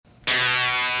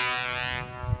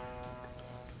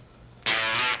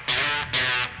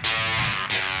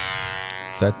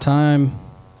that time,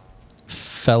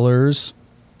 fellers.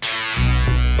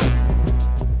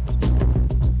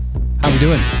 How we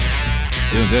doing?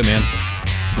 Doing good, man.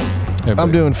 Everybody.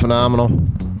 I'm doing phenomenal.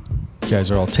 You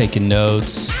guys are all taking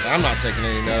notes, I'm not taking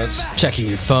any notes. checking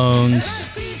your phones.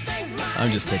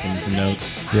 I'm just taking some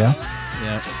notes. Yeah?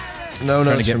 Yeah. No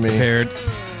Trying notes to for get me. prepared.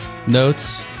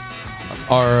 Notes.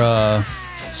 Our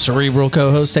cerebral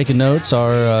co-host taking notes.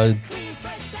 Our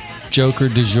Joker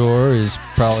du jour is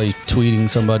probably tweeting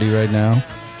somebody right now.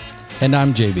 And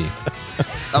I'm JB.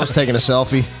 I was taking a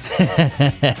selfie.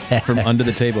 From under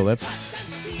the table. That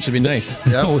should be nice.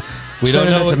 Yep. We don't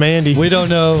Sending know it to Mandy. We don't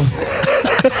know.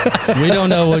 We don't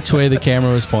know which way the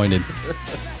camera was pointed.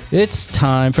 It's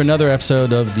time for another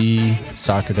episode of the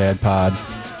Soccer Dad Pod.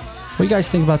 What do you guys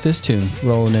think about this tune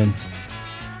rolling in?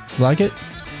 Like it?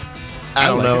 I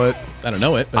don't know it. I don't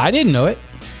know it. But I didn't know it.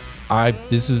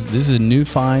 This is a new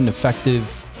find, effective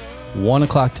 1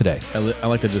 o'clock today. I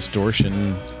like the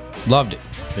distortion. Loved it.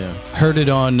 Yeah. Heard it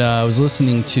on. I was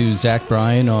listening to Zach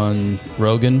Bryan on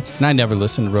Rogan, and I never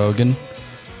listened to Rogan.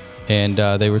 And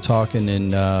they were talking,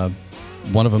 and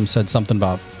one of them said something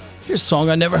about, here's a song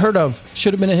I never heard of.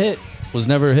 Should have been a hit. Was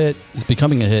never a hit. It's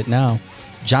becoming a hit now.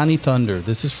 Johnny Thunder.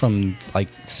 This is from like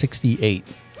 68.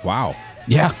 Wow.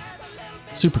 Yeah.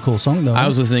 Super cool song, though. I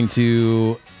was listening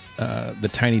to the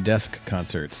Tiny Desk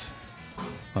concerts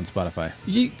on Spotify.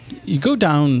 You go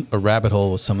down a rabbit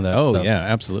hole with some of that stuff. Oh, yeah,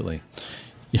 absolutely.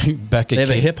 Becca They have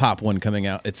a King. hip hop one coming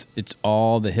out. It's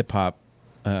all the hip hop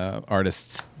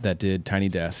artists that did Tiny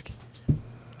Desk.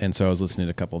 And so I was listening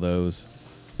to a couple of those.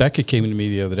 Becca came to me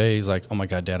the other day. He's like, "Oh my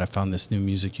God, Dad, I found this new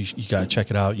music. You got to check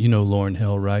it out. You know Lauryn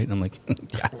Hill, right?" And I'm like,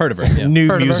 Yeah, heard of her. Yeah. New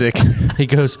Heard of her? music. He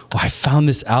goes, "Oh, I found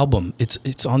this album.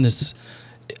 It's on this.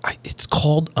 It's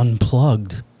called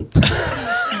Unplugged."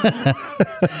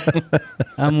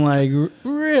 I'm like,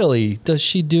 really? Does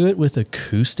she do it with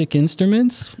acoustic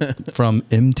instruments from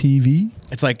MTV?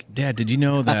 It's like, Dad, did you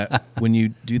know that when you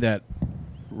do that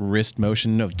wrist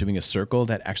motion of doing a circle,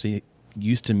 that actually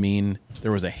used to mean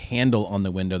there was a handle on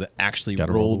the window that actually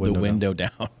Gotta roll rolled the window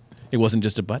down. It wasn't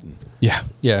just a button. Yeah,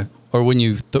 yeah. Or when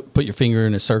you put your finger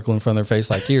in a circle in front of their face,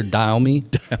 like, "Here, dial me."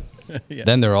 Yeah.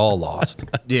 Then they're all lost.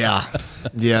 Yeah.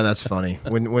 Yeah, that's funny.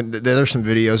 When there's some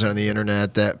videos on the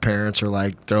internet that parents are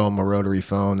like, throw them a rotary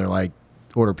phone. They're like,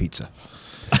 order pizza.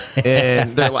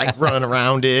 And they're like running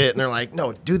around it. And they're like,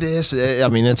 no, do this. I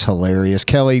mean, it's hilarious.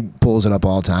 Kelly pulls it up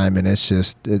all the time. And it's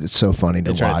so funny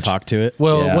to They try watch. to talk to it.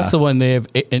 Well, Yeah. what's the one they have?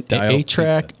 An Dial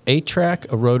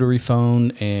 8-track, a rotary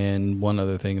phone, and one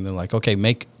other thing. And they're like, okay,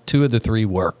 make 2 of the 3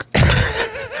 work.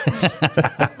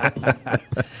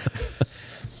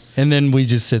 And then we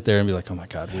just sit there and be like, oh my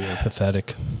God, we are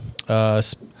pathetic.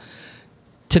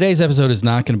 Today's episode is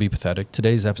not going to be pathetic.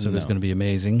 Today's episode is going to be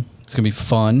amazing. It's going to be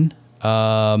fun.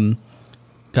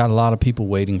 Got a lot of people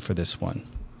waiting for this one,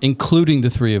 including the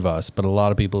 3 of us. But a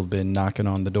lot of people have been knocking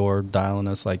on the door, dialing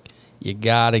us like, you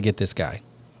got to get this guy.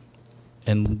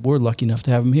 And we're lucky enough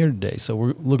to have him here today. So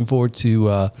we're looking forward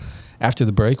to, after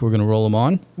the break, we're going to roll him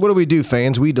on. What do we do,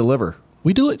 fans? We deliver.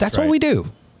 We do it. That's what Right. we do.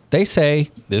 They say,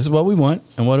 this is what we want.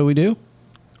 And what do?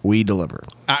 We deliver.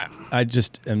 I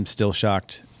just am still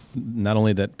shocked, not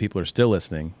only that people are still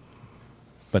listening,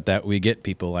 but that we get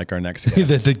people like our next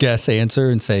guest. the guests answer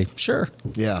and say, sure.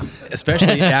 Yeah.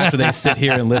 Especially after they sit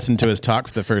here and listen to us talk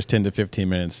for the first 10 to 15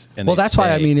 minutes. And Well, they that's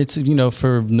why, I say- mean, it's,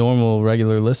 for normal,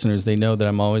 regular listeners, they know that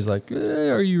I'm always like,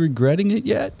 are you regretting it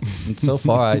yet? And so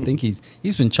far, I think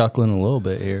he's been chuckling a little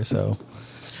bit here. So,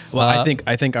 Well,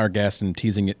 I think our guest, and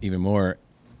teasing it even more,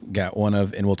 got one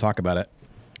of, and we'll talk about it,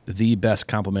 the best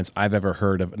compliments I've ever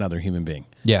heard of another human being.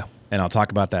 yeah. And I'll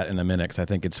talk about that in a minute because I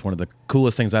think it's one of the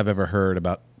coolest things I've ever heard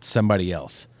about somebody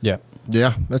else. Yeah.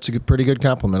 Yeah, that's a pretty good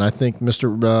compliment. I think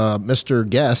Mr.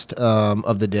 Guest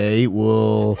of the day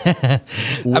will. I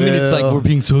mean, it's like we're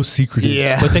being so secretive.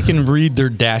 Yeah. But they can read their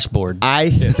dashboard. I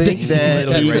think that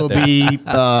Literally he right will there. be.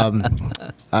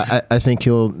 I think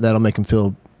that'll make him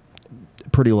feel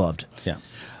pretty loved. Yeah.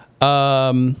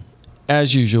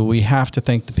 As usual, we have to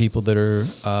thank the people that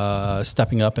are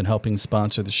stepping up and helping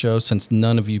sponsor the show, since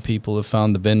none of you people have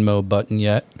found the Venmo button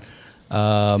yet.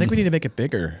 I think we need to make it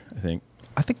bigger, I think.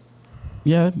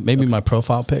 Yeah, maybe my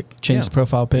profile pic. Change Yeah. the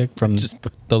profile pic from Just-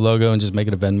 the logo and just make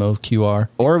it a Venmo QR.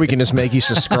 Or we can just make you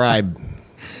subscribe.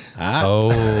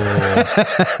 Oh,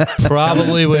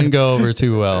 probably wouldn't go over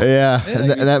too well. Yeah,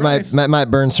 you're that might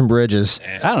burn some bridges.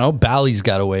 I don't know. Bally's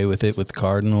got away with it with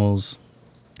Cardinals.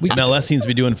 MLS seems to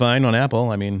be doing fine on Apple.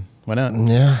 I mean, why not?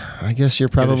 Yeah, I guess you're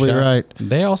probably shot. right.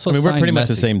 They also I mean, we're signed pretty much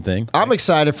the Messi. same thing. I'm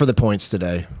excited for the points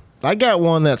today. I got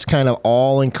one that's kind of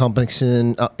all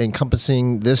encompassing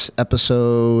this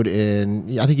episode,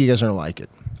 and I think you guys are gonna like it.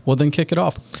 Well, then kick it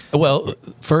off. Well,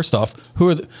 first off, who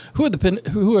are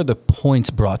the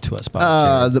points brought to us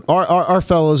by? Jared? Our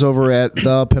fellows over at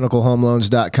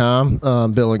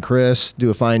thepinnaclehomeloans.com, Bill and Chris,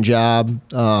 do a fine job.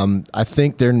 I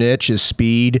think their niche is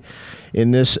speed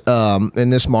in this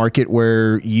market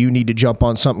where you need to jump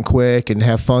on something quick and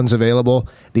have funds available.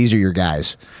 These are your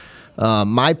guys.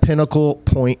 My pinnacle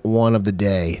point one of the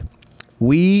day.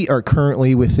 We are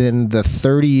currently within the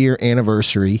 30-year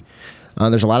anniversary.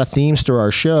 There's a lot of themes to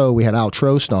our show. We had Al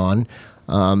Trost on.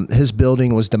 His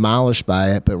building was demolished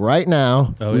by it. But right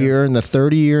now, we are in the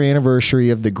 30-year anniversary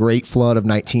of the Great Flood of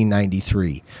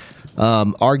 1993.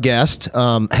 Our guest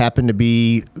happened to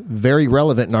be very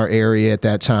relevant in our area at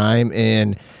that time.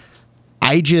 And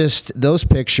those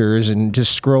pictures and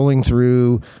just scrolling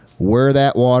through where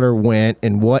that water went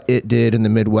and what it did in the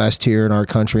Midwest here in our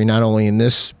country, not only in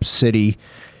this city,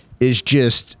 is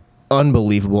just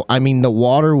unbelievable. I mean, the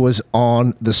water was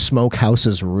on the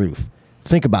smokehouse's roof.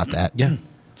 Think about that. Yeah.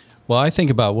 Well, I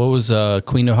think about what was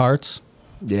Queen of Hearts.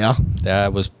 Yeah,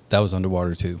 that was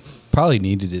underwater too. Probably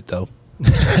needed it though.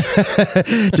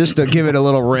 Just to give it a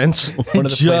little rinse. One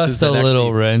of the just a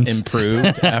little rinse.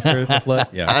 Improved after the flood.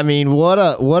 Yeah. I mean, what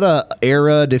a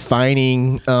era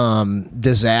defining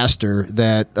disaster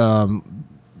that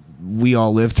we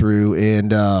all lived through.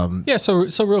 And so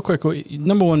real quick,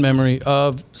 number one memory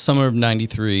of summer of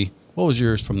 '93. What was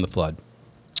yours from the flood?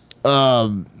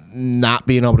 Not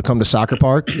being able to come to Soccer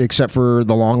Park except for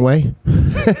the long way.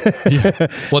 Yeah.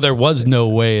 Well, there was no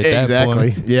way at that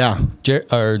point. Exactly. Yeah.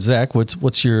 Zach,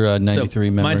 what's your '93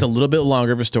 memory? Mine's a little bit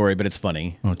longer of a story, but it's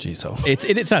funny. Oh, geez.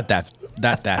 It's not that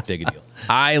big a deal.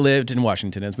 I lived in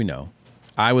Washington, as we know.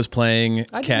 I was playing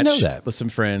catch with some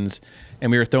friends,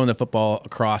 and we were throwing the football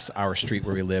across our street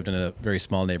where we lived in a very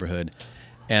small neighborhood.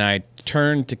 And I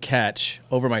turned to catch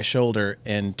over my shoulder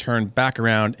and turned back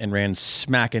around and ran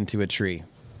smack into a tree,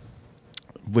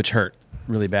 which hurt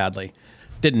really badly.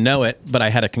 Didn't know it, but I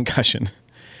had a concussion.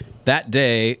 That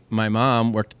day, my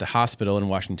mom worked at the hospital in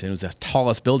Washington. It was the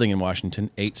tallest building in Washington,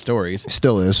 8 stories.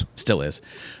 Still is.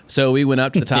 So we went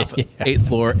up to the top, 8th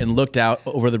floor, and looked out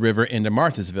over the river into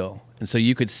Marthasville. And so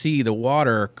you could see the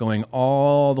water going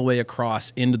all the way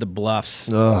across into the bluffs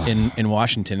in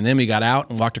Washington. And then we got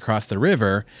out and walked across the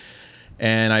river,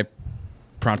 and I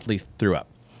promptly threw up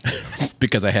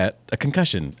because I had a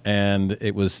concussion. And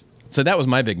it was... So that was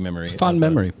my big memory. It's a fun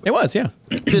memory. It was, yeah.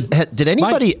 Did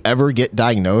anybody ever get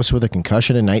diagnosed with a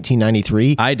concussion in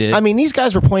 1993? I did. I mean, these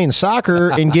guys were playing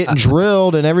soccer and getting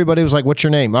drilled, and everybody was like, "What's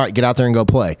your name? All right, get out there and go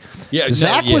play." Yeah,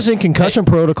 Zach was in concussion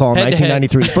protocol in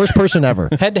 1993. First person ever.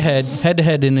 Head to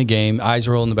head in a game. Eyes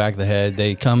roll in the back of the head.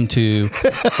 They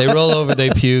they roll over, they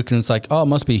puke, and it's like, oh, it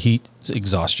must be heat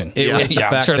exhaustion.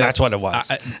 I'm sure that's what it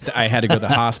was. I had to go to the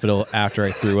hospital after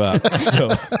I threw up.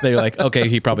 So they were like, okay,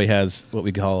 he probably has what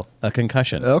we call a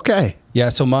concussion. Okay. Yeah,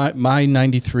 so my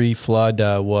 93 flood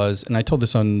was, and I told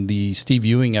this on the Steve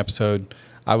Ewing episode,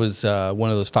 I was one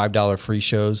of those $5 free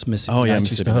shows Mississippi Nights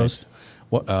used to host.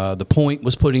 The Point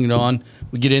was putting it on.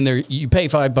 We get in there, you pay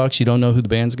 $5, you don't know who the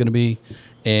band's going to be,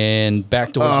 and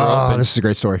back doors are open. This is a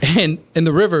great story. And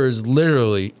the river is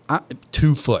literally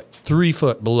 2 foot, 3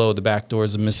 foot below the back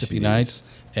doors of Mississippi Nights,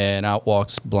 and out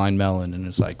walks Blind Melon, and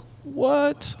it's like,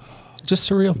 what? Just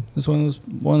surreal. It's one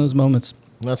of those moments.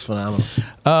 That's phenomenal.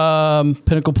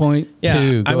 Pinnacle Point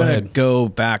 2. I'm going to go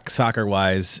back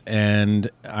soccer-wise, and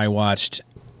I watched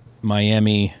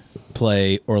Miami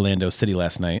play Orlando City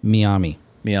last night. Miami.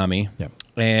 Yeah.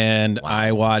 And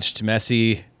I watched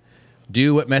Messi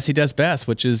do what Messi does best,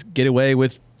 which is get away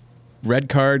with red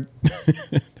card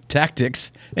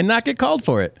tactics and not get called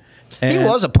for it. And he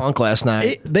was a punk last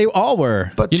night. They all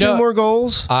were. But two more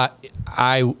goals.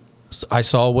 I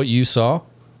saw what you saw.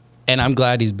 And I'm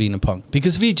glad he's being a punk,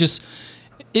 because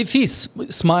if he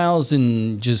smiles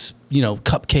and just,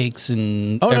 cupcakes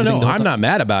and everything. I'm not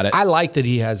mad about it. I like that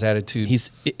he has attitude.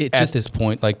 At this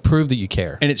point, like, prove that you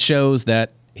care. And it shows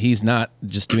that he's not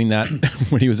just doing that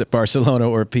when he was at Barcelona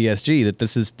or PSG, that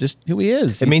this is just who he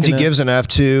is. It means he gives an F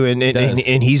too,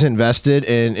 and he's invested,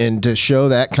 and to show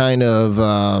that kind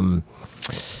of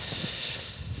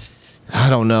I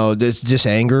don't know, just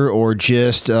anger or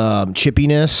just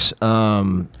chippiness.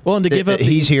 Well, and to give up,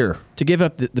 he's here to give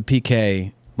up the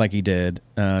PK like he did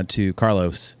to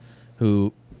Carlos,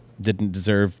 who didn't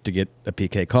deserve to get a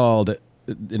PK called,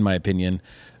 in my opinion.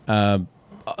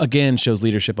 Again, shows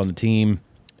leadership on the team.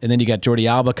 And then you got Jordi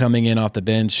Alba coming in off the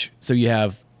bench, so you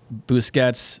have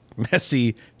Busquets,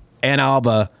 Messi, and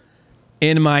Alba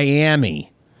in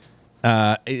Miami.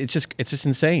 It's just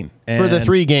insane. For the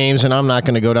 3 games, and I'm not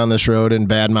going to go down this road and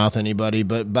badmouth anybody,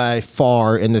 but by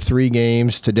far in the 3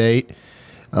 games to date,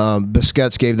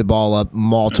 Busquets gave the ball up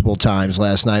multiple times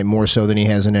last night, more so than he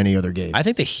has in any other game. I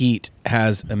think the heat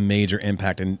has a major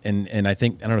impact, and I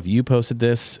think, I don't know if you posted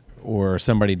this or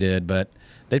somebody did, but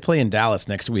they play in Dallas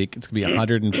next week. It's going to be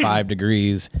 105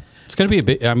 degrees. It's going to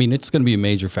be it's going to be a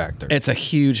major factor. It's a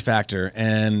huge factor,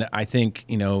 and I think,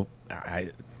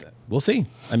 we'll see.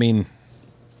 I mean,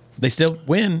 they still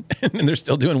win, and they're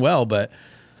still doing well, but...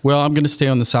 Well, I'm going to stay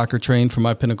on the soccer train for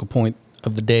my pinnacle point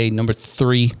of the day, number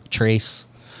 3, Trace.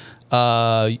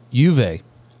 Juve.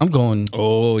 I'm going...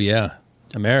 Oh, yeah.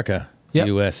 America. Yep.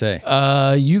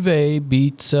 USA. Juve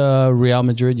beat Real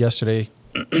Madrid yesterday.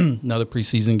 Another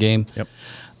preseason game. Yep.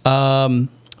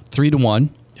 3-1.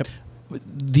 Yep.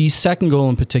 The second goal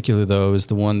in particular, though, is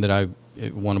the one that I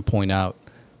want to point out.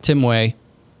 Tim Way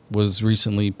was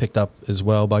recently picked up as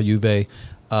well by Juve.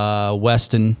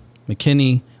 Weston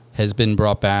McKennie has been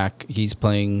brought back. He's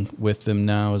playing with them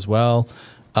now as well.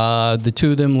 The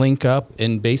two of them link up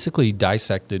and basically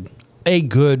dissected a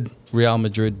good Real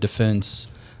Madrid defense,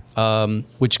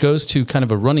 which goes to kind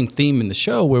of a running theme in the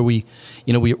show where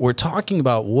we're talking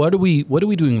about what are we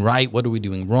doing right, what are we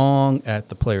doing wrong at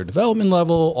the player development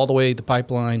level, all the way the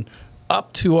pipeline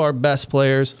up to our best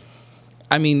players.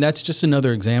 I mean, that's just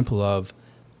another example of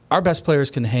our best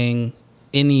players can hang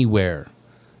anywhere.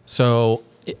 So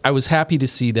I was happy to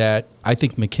see that. I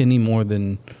think McKennie, more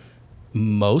than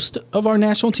most of our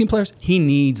national team players, he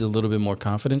needs a little bit more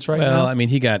confidence now. Well, I mean,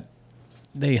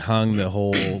 they hung the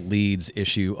whole Leeds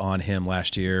issue on him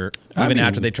last year,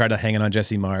 after they tried to hang it on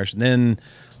Jesse Marsh, and then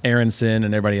Aronson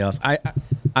and everybody else.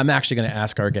 I'm actually going to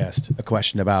ask our guest a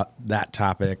question about that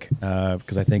topic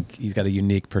because I think he's got a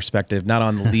unique perspective, not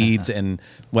on Leeds and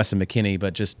Weston McKennie,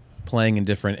 but just playing in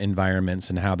different environments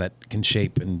and how that can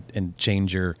shape and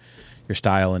change your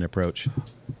style and approach.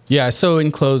 Yeah, so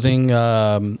in closing,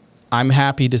 I'm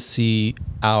happy to see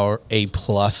our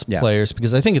A-plus players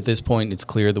because I think at this point it's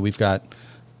clear that we've got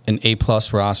an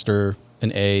A-plus roster,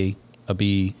 an A, a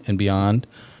B, and beyond.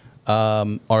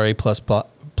 Our A-plus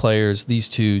players, these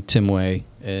two, Tim Way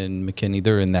and McKennie,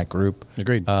 they're in that group.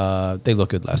 Agreed. They look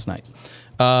good last night.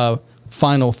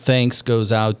 Final thanks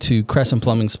goes out to Crescent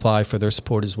Plumbing Supply for their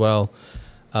support as well.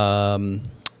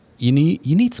 You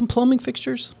need some plumbing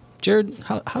fixtures? Jared,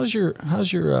 how's your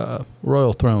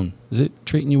Royal Throne? Is it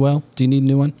treating you well? Do you need a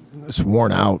new one? It's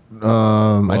worn out.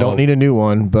 I don't need a new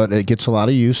one, but it gets a lot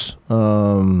of use.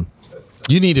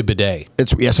 You need a bidet.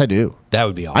 Yes, I do. That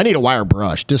would be awesome. I need a wire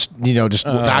brush. Just knock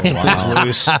some things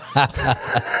loose.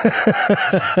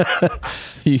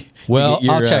 Well,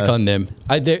 I'll check on them.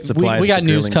 We got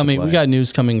news coming. Supply. We got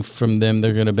news coming from them.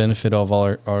 They're going to benefit all of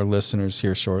our listeners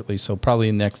here shortly. So probably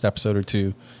in the next episode or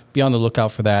two, be on the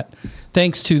lookout for that.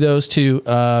 Thanks to those two.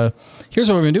 Here's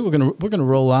what we're going to do. We're going to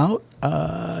roll out.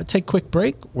 Take a quick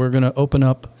break. We're going to open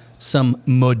up some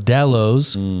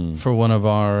Modelo's for one of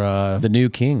our the new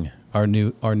king. Our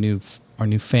new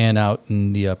fan out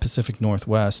in the Pacific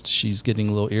Northwest. She's getting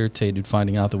a little irritated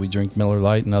finding out that we drink Miller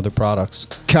Lite and other products.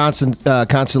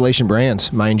 Constellation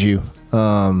Brands, mind you.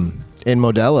 In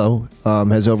Modelo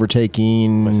has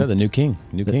overtaken. I said the new king.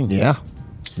 Yeah.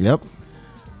 Yep.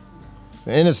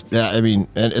 And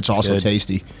it's also good.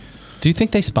 Tasty. Do you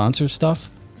think they sponsor stuff?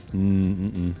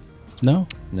 No.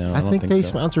 No, I think they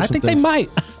sponsor. I think they might.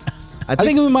 I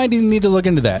think we might need to look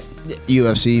into that.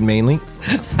 UFC mainly.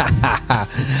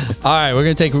 All right, we're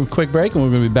going to take a quick break, and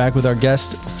we're going to be back with our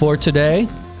guest for today.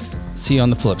 See you on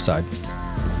the flip side.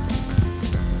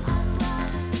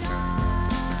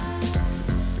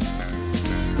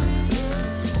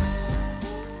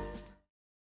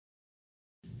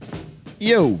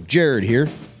 Yo, Jared here.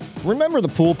 Remember the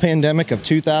pool pandemic of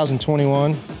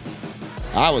 2021?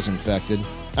 I was infected.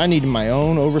 I needed my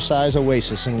own oversized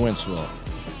oasis in Wentzville.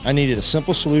 I needed a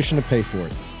simple solution to pay for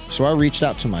it. So I reached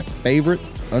out to my favorite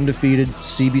undefeated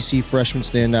CBC freshman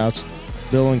standouts,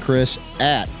 Bill and Chris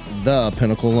at the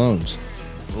Pinnacle Loans.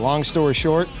 Long story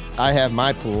short, I have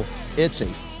my pool. It's a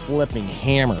flipping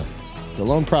hammer. The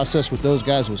loan process with those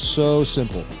guys was so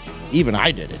simple. Even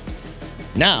I did it.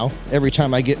 Now, every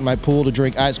time I get in my pool to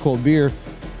drink ice cold beer,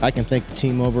 I can thank the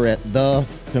team over at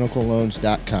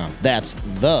thepinnacleloans.com. That's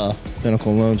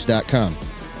thepinnacleloans.com.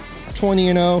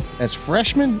 20-0 as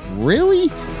freshmen?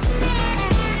 Really?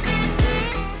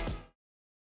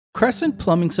 Crescent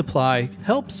Plumbing Supply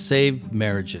helps save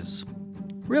marriages.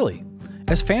 Really.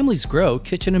 As families grow,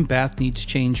 kitchen and bath needs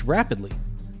change rapidly.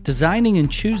 Designing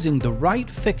and choosing the right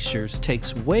fixtures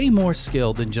takes way more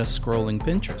skill than just scrolling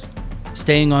Pinterest.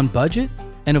 Staying on budget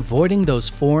and avoiding those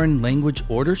foreign language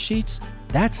order sheets,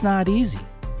 that's not easy.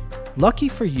 Lucky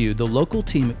for you, the local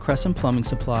team at Crescent Plumbing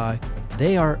Supply,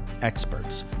 they are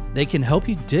experts. They can help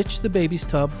you ditch the baby's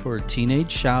tub for a teenage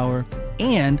shower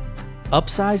and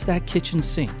upsize that kitchen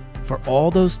sink for all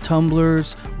those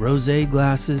tumblers, rosé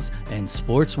glasses, and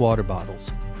sports water bottles.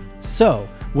 So,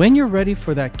 when you're ready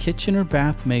for that kitchen or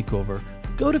bath makeover,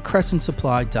 go to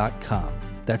crescentsupply.com.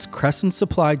 That's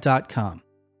crescentsupply.com.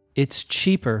 It's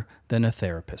cheaper than a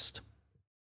therapist.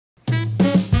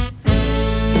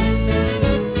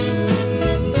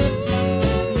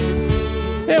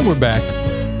 And we're back.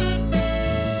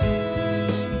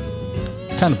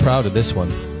 Kind of proud of this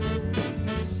one.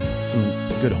 Some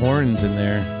good horns in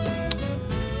there.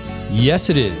 Yes,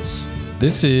 it is.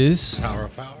 This is Power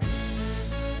of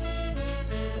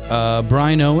Power.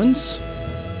 Brian Owens,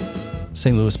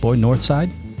 St. Louis boy, North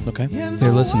Side. Okay. Here,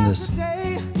 listen to this.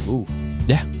 Ooh.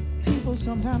 Yeah.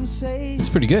 It's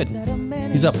pretty good.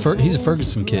 He's a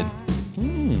Ferguson kid.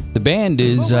 The band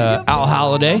is Al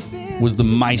Holliday was the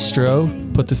maestro,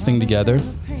 put this thing together.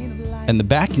 And the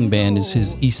backing band is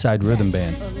his East Side Rhythm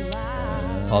Band.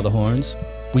 All the horns.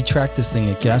 We tracked this thing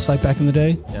at Gaslight back in the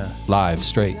day. Yeah. Live,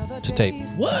 straight to tape.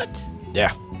 What?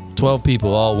 Yeah. 12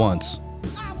 people all once.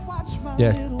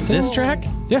 Yeah. This track?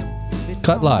 Yeah.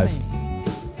 Cut live.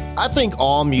 I think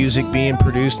all music being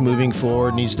produced moving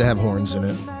forward needs to have horns in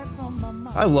it.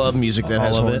 I love music that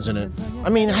has horns in it. I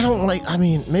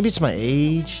mean, maybe it's my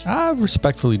age. I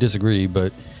respectfully disagree,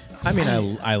 but I mean,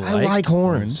 I like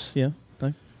horns. Yeah.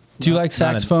 do you like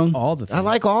saxophone? All the things. I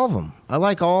like all of them. I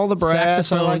like all the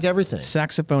brass. I like everything.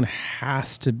 Saxophone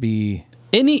has to be...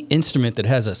 Any instrument that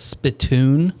has a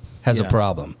spittoon has a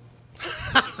problem.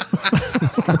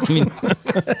 I mean,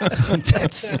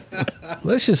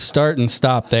 let's just start and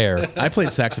stop there. I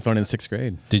played saxophone in 6th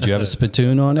grade. Did you have a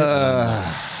spittoon on it?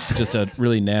 Just a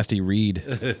really nasty reed.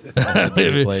 Was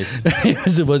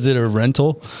it a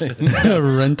rental? A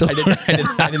rental?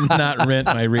 I did not rent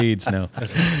my reeds, no.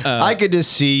 I could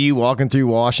just see you walking through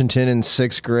Washington in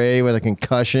 6th grade with a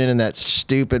concussion and that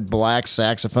stupid black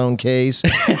saxophone case.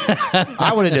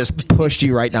 I would have just pushed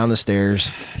you right down the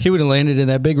stairs. He would have landed in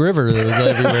that big river that was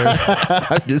everywhere.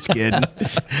 I'm just kidding.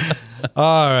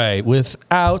 All right.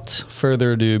 Without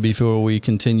further ado, before we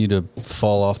continue to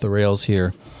fall off the rails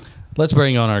here, let's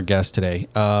bring on our guest today.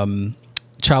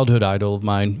 Childhood idol of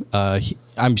mine.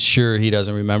 I'm sure he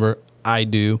doesn't remember. I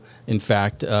do. In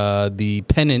fact, the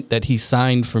pennant that he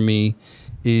signed for me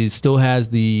still has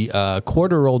the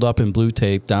quarter rolled up in blue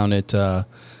tape down at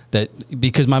that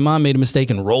because my mom made a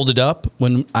mistake and rolled it up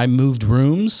when I moved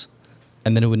rooms.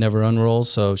 And then it would never unroll,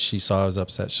 so she saw I was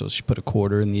upset, so she put a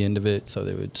quarter in the end of it so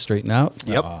they would straighten out.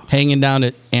 Yep. Hanging down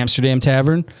at Amsterdam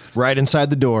Tavern. Right inside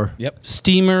the door. Yep.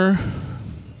 Steamer.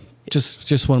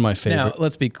 Just one of my favorite. Now,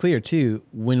 let's be clear, too.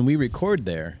 When we record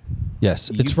there,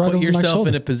 yes, it's you right put over my yourself shoulder.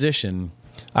 in a position.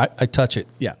 I touch it.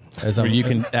 Yeah. As where you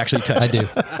can actually touch it.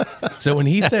 I do. So when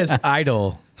he says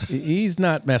idol, he's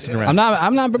not messing around.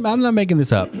 I'm not making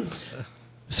this up.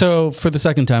 So for the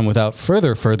second time, without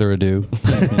further adu,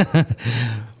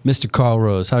 Mr. Carl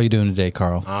Rose, how are you doing today,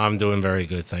 Carl? I'm doing very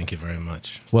good. Thank you very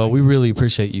much. Well, we really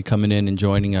appreciate you coming in and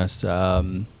joining us.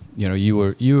 You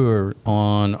were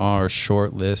on our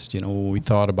short list. When we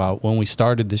thought about when we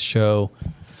started this show.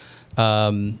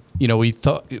 We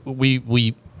thought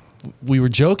we were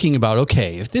joking about,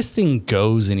 okay, if this thing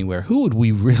goes anywhere, who would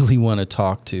we really want to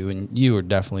talk to? And you were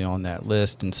definitely on that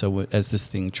list. And so as this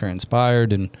thing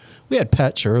transpired, and we had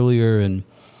Pech earlier, and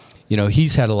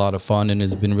he's had a lot of fun and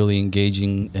has been really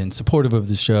engaging and supportive of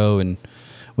the show. And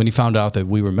when he found out that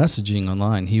we were messaging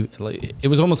online, it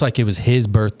was almost like it was his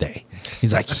birthday.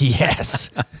 He's like,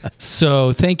 yes.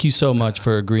 So thank you so much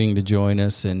for agreeing to join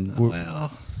us. And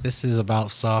well, this is about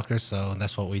soccer, so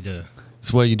that's what we do.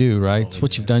 It's what you do, right? It's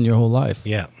what you've done your whole life.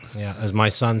 Yeah. As my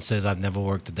son says, I've never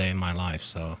worked a day in my life,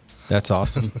 so that's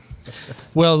awesome.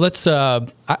 Well, let's.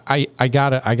 I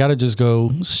gotta just go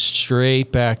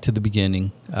straight back to the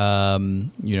beginning.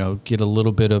 Get a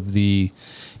little bit of the,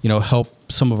 help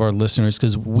some of our listeners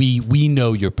because we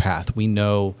know your path. We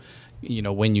know,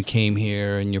 when you came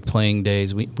here and your playing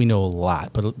days. We know a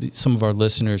lot, but some of our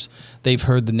listeners, they've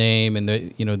heard the name and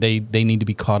they need to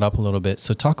be caught up a little bit.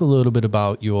 So talk a little bit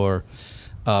about your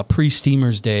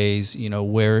pre-Steamers days,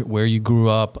 where you grew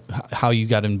up, how you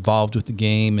got involved with the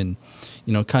game, and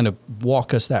kind of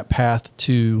walk us that path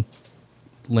to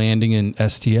landing in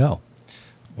STL.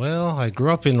 Well, I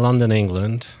grew up in London,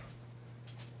 England,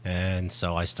 and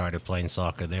so I started playing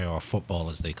soccer there, or football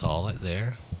as they call it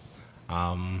there.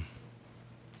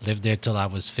 Lived there till I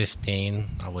was 15.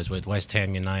 I was with West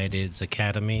Ham United's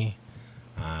academy.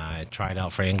 I tried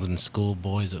out for England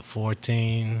schoolboys at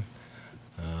 14.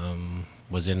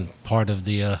 Was in part of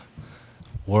the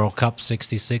World Cup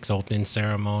 '66 opening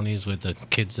ceremonies with the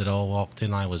kids that all walked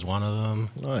in. I was one of them.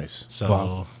 Nice. So,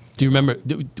 wow. Do you remember?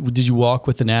 Did you walk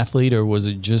with an athlete, or was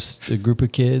it just a group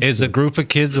of kids? It's a group of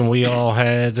kids, and we all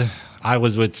had. I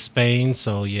was with Spain,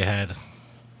 so you had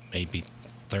maybe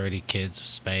 30 kids of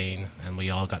Spain, and we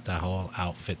all got that whole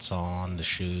outfits on, the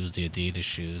shoes, the Adidas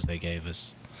shoes. They gave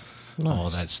us all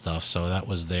that stuff, so that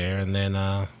was there. And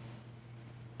then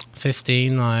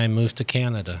 15, I moved to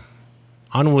Canada.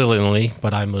 Unwillingly,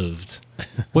 but I moved.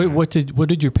 What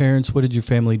did your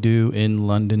family do in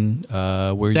London?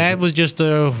 Dad was just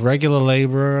a regular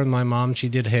laborer, and my mom, she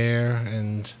did hair,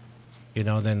 and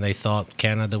then they thought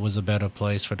Canada was a better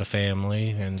place for the family.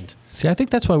 And see, I think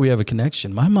that's why we have a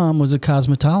connection. My mom was a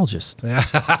cosmetologist,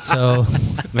 so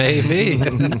maybe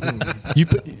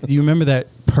you remember that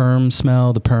perm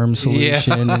smell, the perm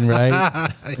solution, yeah. Right?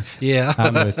 Yeah,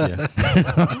 I'm with you.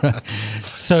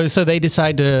 So they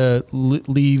decide to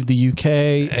leave the UK,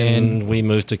 and we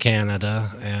moved to Canada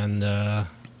and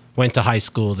went to high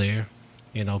school there.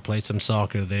 Played some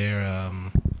soccer there.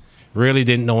 Really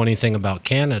didn't know anything about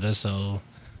Canada, so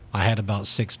I had about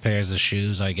 6 pairs of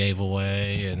shoes I gave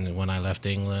away, and when I left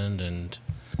England, and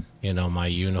my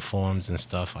uniforms and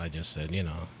stuff, I just said,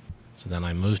 So then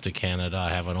I moved to Canada. I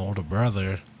have an older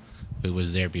brother who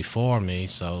was there before me,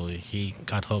 so he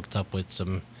got hooked up with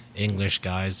some English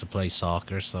guys to play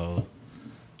soccer, so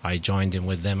I joined in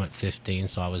with them at 15.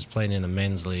 So I was playing in the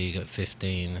men's league at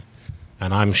 15,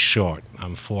 and I'm short.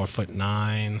 I'm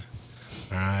 4'9".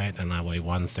 All right, and I weigh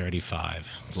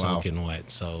 135, soaking wet.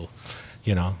 So,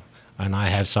 and I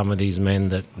have some of these men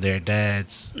that their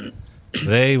dads,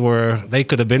 they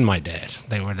could have been my dad.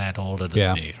 They were that older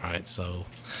than me, right? So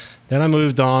then I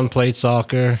moved on, played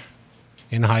soccer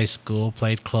in high school,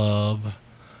 played club.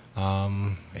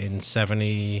 In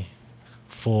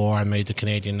 74, I made the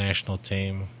Canadian national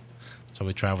team. So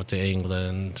we traveled to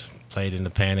England, played in the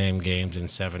Pan Am Games in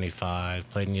 75,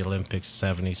 played in the Olympics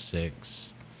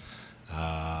 76.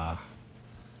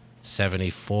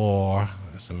 74,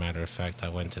 as a matter of fact, I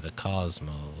went to the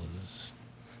Cosmos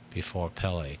before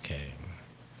Pele came.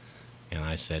 And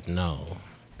I said no.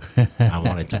 I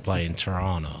wanted to play in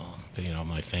Toronto.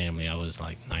 My family, I was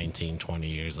like 19, 20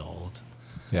 years old.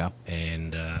 Yeah.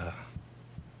 And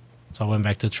so I went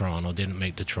back to Toronto, didn't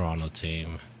make the Toronto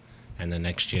team. And the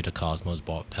next year, the Cosmos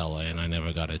bought Pele, and I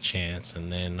never got a chance.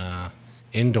 And then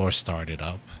indoor started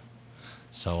up.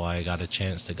 So I got a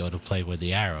chance to go to play with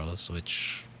the Arrows,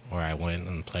 where I went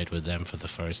and played with them for the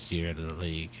first year of the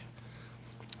league.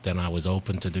 Then I was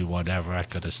open to do whatever. I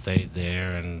could have stayed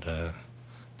there, and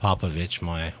Popovich,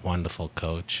 my wonderful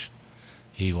coach,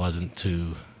 he wasn't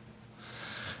too,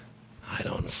 I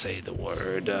don't say the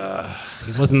word,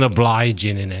 he wasn't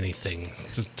obliging in anything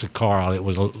to Carl. It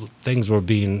was, things were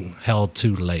being held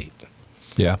too late.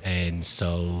 Yeah. And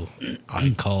so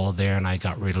I called there, and I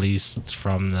got released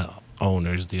from the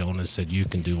owners. The owners said, you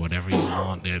can do whatever you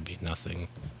want. There'd be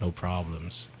no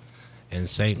problems. And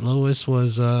St. Louis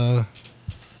was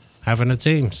having a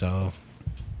team, so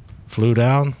flew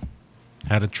down,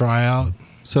 had a tryout.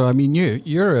 So I mean,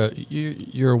 you're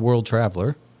a world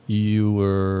traveler. You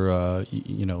were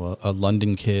a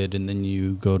London kid, and then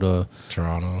you go to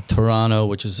Toronto,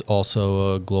 which is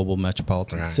also a global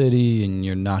metropolitan city, and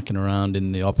you're knocking around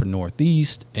in the upper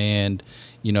Northeast, and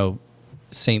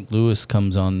St. Louis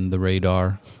comes on the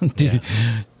radar.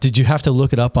 Did you have to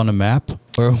look it up on a map,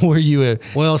 or were you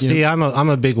I'm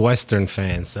a big Western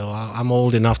fan, so I'm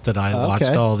old enough that I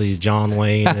watched all these John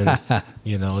Wayne and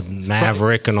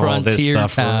Maverick and all this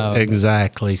stuff. Town.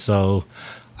 Exactly. So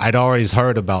I'd always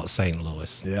heard about St.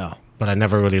 Louis. Yeah. But I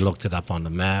never really looked it up on the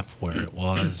map where it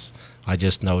was. I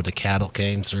just know the cattle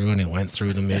came through, and it went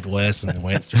through the Midwest and it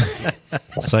went through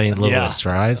St. Louis,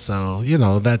 right? So,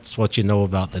 that's what you know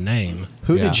about the name.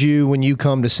 Who did you, when you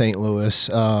come to St. Louis,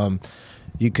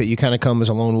 you kind of come as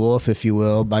a lone wolf, if you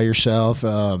will, by yourself.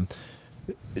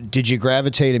 Did you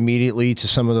gravitate immediately to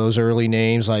some of those early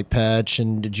names like Pech,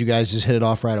 and did you guys just hit it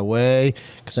off right away?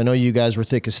 Because I know you guys were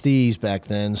thick as thieves back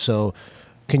then. So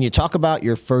can you talk about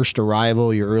your first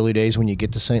arrival, your early days when you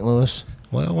get to St. Louis?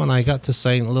 Well, when I got to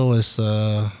St. Louis,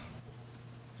 I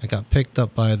got picked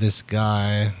up by this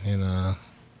guy in a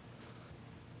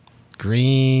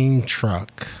green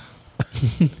truck.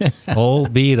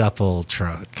 Old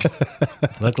truck.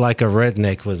 Looked like a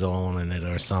redneck was owning it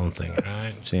or something,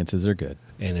 right? Chances are good.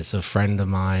 And it's a friend of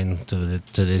mine to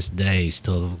this day,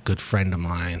 still a good friend of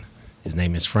mine. His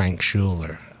name is Frank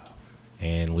Schuler.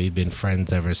 And we've been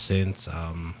friends ever since.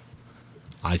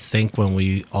 I think when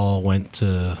we all went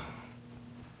to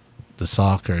the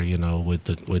soccer, with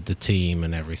the team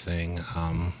and everything,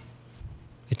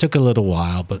 it took a little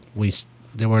while, but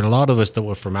there were a lot of us that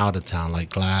were from out of town, like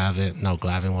Glavin. No,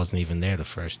 Glavin wasn't even there the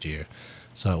first year.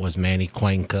 So it was Manny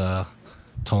Cuenca,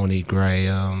 Tony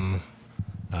Graham,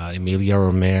 Emilio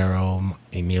Romero,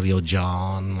 Emilio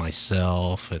John,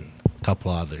 myself, and a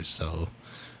couple others. So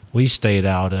we stayed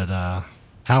out at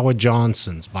Howard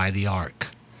Johnson's by the Ark.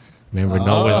 Remember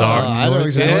Noah's Ark? I know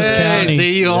exactly. North County.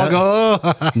 See, you all go.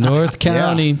 North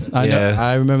County. I know. Yeah.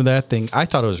 I remember that thing. I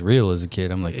thought it was real as a kid.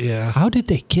 I'm like, how did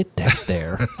they get that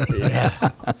there?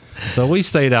 So we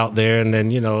stayed out there, and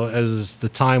then, as the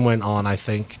time went on, I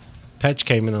think Pech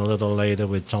came in a little later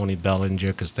with Tony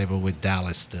Bellinger because they were with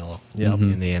Dallas still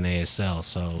in the NASL.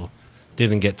 So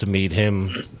didn't get to meet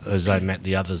him as I met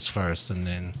the others first, and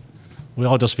then we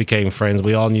all just became friends.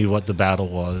 We all knew what the battle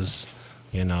was,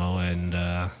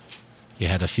 and you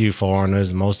had a few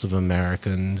foreigners, most of them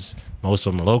Americans, most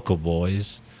of them local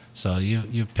boys. So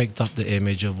you picked up the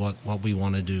image of what we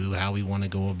want to do, how we want to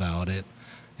go about it.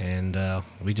 And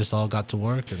we just all got to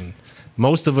work. And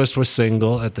most of us were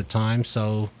single at the time.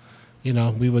 So,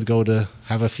 we would go to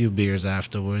have a few beers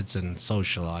afterwards and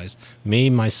socialize.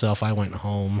 Me, myself, I went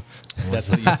home. That's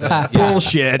what you said.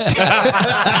 Bullshit.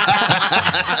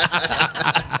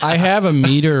 I have a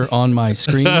meter on my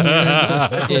screen here.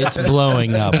 It's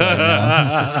blowing up right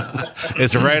now.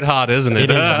 It's red hot, isn't it?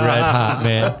 It is red hot,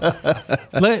 man.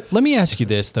 Let me ask you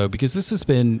this, though, because this has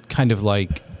been kind of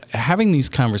like having these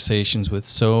conversations with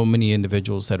so many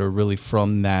individuals that are really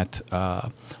from that,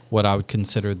 what I would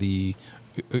consider the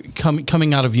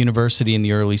coming out of university in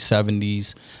the early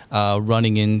 70s,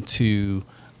 running into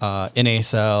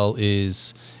NASL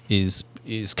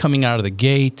is coming out of the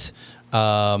gate.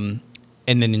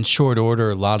 And then in short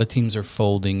order, a lot of teams are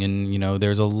folding, and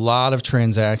there's a lot of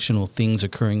transactional things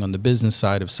occurring on the business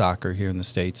side of soccer here in the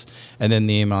States. And then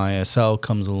the MISL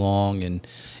comes along, and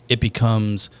it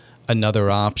becomes another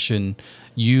option.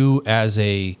 You, as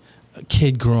a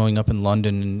kid growing up in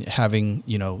London and having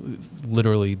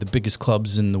literally the biggest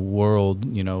clubs in the world,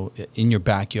 in your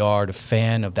backyard, a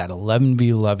fan of that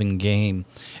 11v11 game,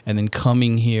 and then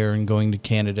coming here and going to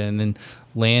Canada, and then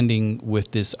landing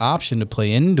with this option to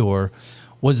play indoor.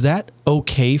 Was that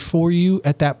okay for you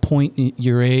at that point in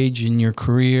your age, in your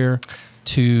career,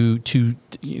 to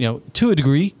a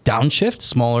degree, downshift,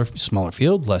 smaller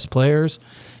field, less players,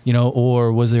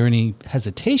 or was there any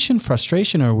hesitation,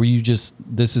 frustration, or were you just,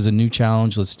 this is a new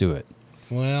challenge, let's do it?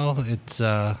 Well, it's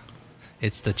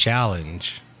the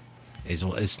challenge.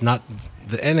 It's not,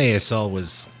 the NASL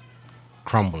was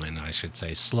crumbling, I should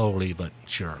say, slowly but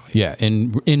surely. Yeah,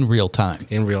 in real time.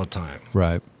 In real time.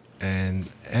 Right. And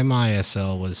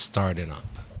MISL was starting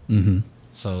up. Mm-hmm.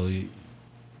 So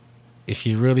if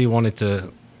you really wanted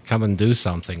to come and do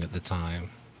something at the time,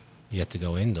 you had to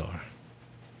go indoor.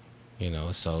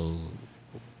 So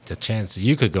the chances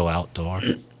you could go outdoor,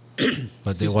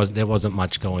 but there wasn't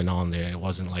much going on there. It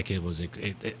wasn't like it was.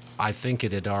 I think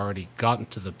it had already gotten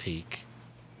to the peak,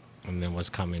 and then was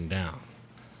coming down.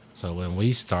 So when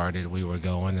we started, we were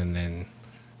going, and then,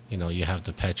 you have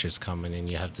the Petchers coming in,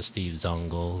 you have the Steve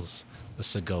Zungles, the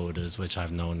Segodas, which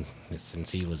I've known since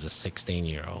he was a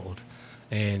 16-year-old,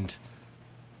 and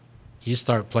you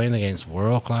start playing against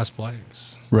world-class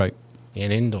players, right,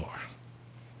 in indoor.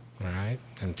 All right,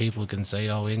 and people can say,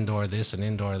 "Oh, indoor this and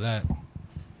indoor that."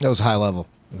 That was high level.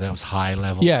 That was high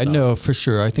level. Yeah, stuff. no, for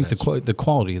sure. I think the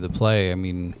quality of the play. I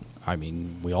mean,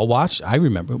 we all watched. I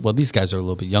remember. Well, these guys are a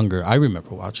little bit younger. I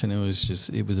remember watching.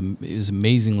 It was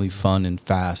amazingly fun and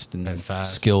fast and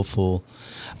skillful.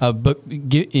 But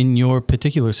in your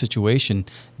particular situation,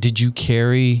 did you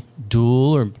carry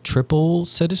dual or triple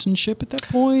citizenship at that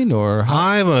point, or how?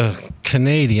 I'm a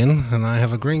Canadian and I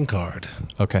have a green card.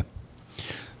 Okay.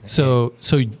 So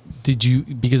did you,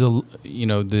 because of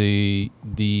the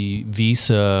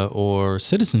visa or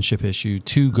citizenship issue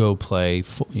to go play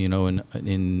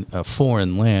in a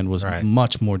foreign land was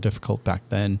much more difficult back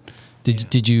then.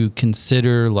 Did you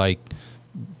consider like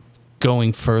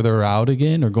going further out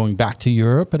again or going back to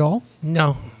Europe at all?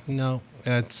 No.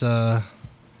 It's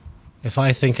if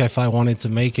I wanted to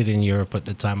make it in Europe at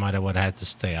the time, I would have had to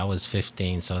stay. I was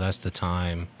 15, so that's the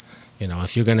time.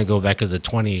 If you're going to go back as a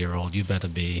 20-year-old, you better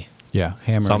be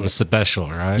hammer. Something special,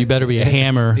 right? You better be a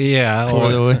hammer. Yeah,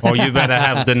 or you better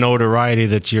have the notoriety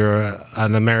that you're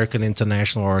an American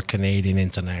international or a Canadian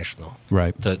international,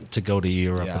 right? To go to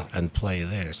Europe and play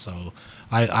there. So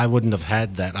I wouldn't have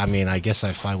had that. I mean, I guess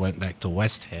if I went back to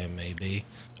West Ham, maybe,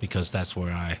 because that's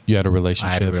where you had a relationship.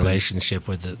 I had a relationship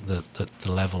with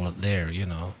the level there.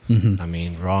 Mm-hmm. I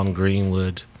mean, Ron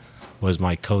Greenwood was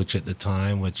my coach at the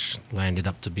time, which landed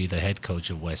up to be the head coach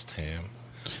of West Ham.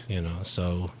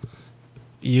 So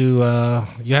you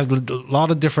have a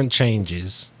lot of different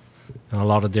changes and a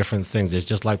lot of different things. It's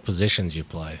just like positions you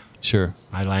play. Sure.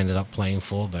 I landed up playing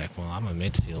fullback. Well, I'm a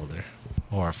midfielder,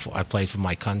 or I played for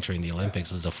my country in the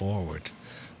Olympics as a forward.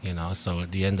 So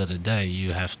at the end of the day,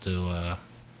 you have to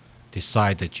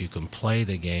decide that you can play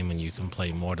the game and you can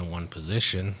play more than one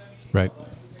position. Right.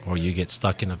 Or you get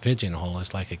stuck in a pigeonhole.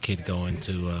 It's like a kid going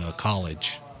to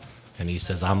college, and he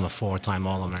says, "I'm a 4-time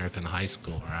All-American high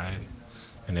school," right?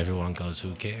 And everyone goes,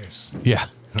 "Who cares?" Yeah.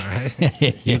 Right?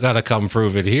 You got to come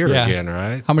prove it here again,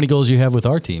 right? How many goals you have with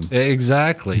our team?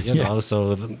 Exactly.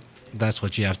 So that's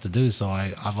what you have to do. So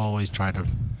I've always tried to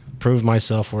prove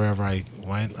myself wherever I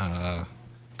went.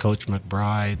 Coach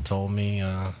McBride told me,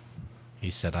 he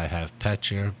said, I have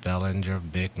Pech, Bellinger,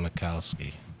 Bick,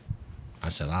 Mikowski. I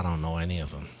said, I don't know any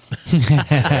of them.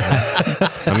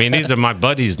 I mean, these are my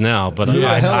buddies now, but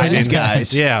I these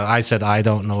guys. Yeah, I said, I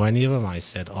don't know any of them. I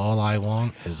said, all I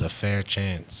want is a fair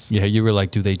chance. Yeah, you were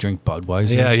like, do they drink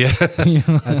Budweiser?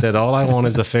 Yeah. I said, all I want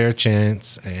is a fair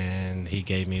chance, and he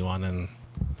gave me one, and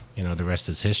the rest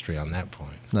is history on that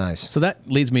point. Nice. So that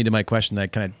leads me to my question that I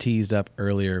kind of teased up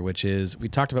earlier, which is we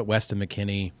talked about Weston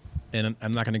McKinney, and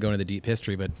I'm not going to go into the deep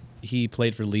history, but he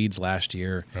played for Leeds last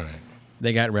year. Right.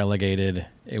 They got relegated.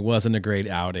 It wasn't a great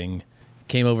outing.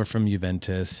 Came over from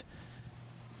Juventus.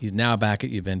 He's now back at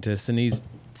Juventus, and he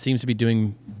seems to be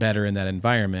doing better in that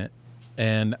environment.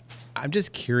 And I'm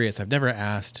just curious. I've never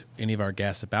asked any of our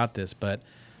guests about this, but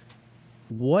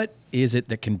what is it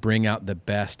that can bring out the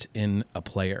best in a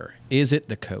player? Is it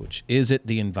the coach? Is it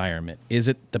the environment? Is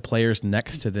it the players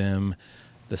next to them,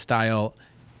 the style?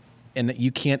 And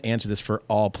you can't answer this for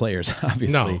all players,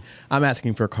 obviously. No. I'm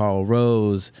asking for Carl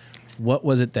Rose. What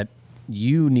was it that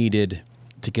you needed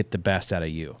to get the best out of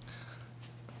you?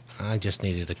 I just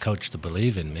needed a coach to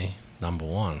believe in me, number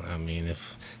one. I mean,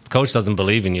 if the coach doesn't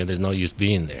believe in you, there's no use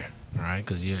being there, right?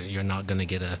 Because you're not going to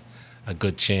get a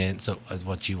good chance at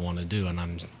what you want to do. And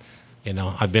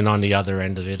I've been on the other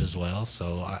end of it as well,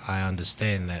 so I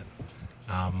understand that.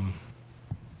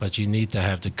 But you need to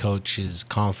have the coach's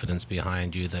confidence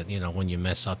behind you that, when you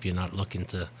mess up, you're not looking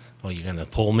to, well, you're going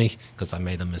to pull me because I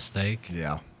made a mistake.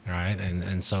 Yeah. Right.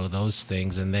 And so those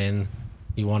things. And then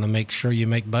you want to make sure you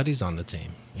make buddies on the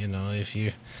team. If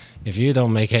you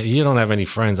don't have any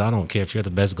friends, I don't care if you're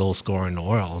the best goal scorer in the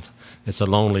world. It's a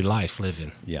lonely life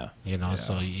living. Yeah.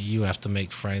 So you have to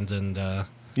make friends, and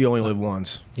You only live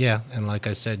once. Yeah. And like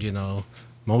I said,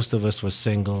 most of us were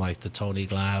single, like the Tony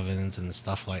Glavins and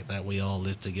stuff like that. We all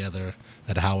lived together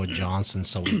at Howard Johnson,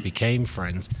 so we became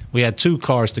friends. We had 2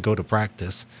 cars to go to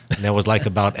practice, and there was like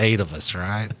about 8 of us,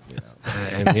 right? Yeah.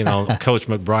 And, Coach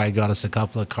McBride got us a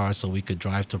couple of cars so we could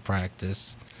drive to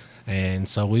practice. And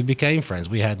so we became friends.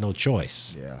 We had no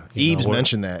choice. Yeah. Eves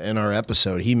mentioned that in our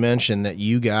episode. He mentioned that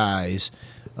you guys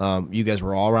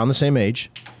were all around the same age.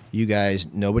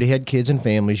 Nobody had kids and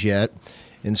families yet.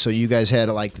 And so you guys had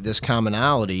like this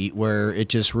commonality where it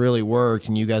just really worked,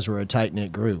 and you guys were a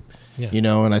tight-knit group. Yeah.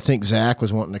 And I think Zach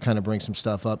was wanting to kind of bring some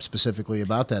stuff up specifically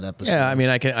about that episode. Yeah, I mean,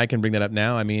 I can bring that up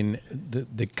now. I mean,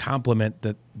 the compliment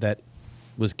that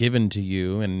was given to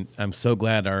you, and I'm so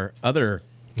glad our other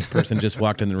person just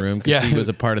walked in the room because he was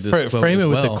a part of this quote frame it as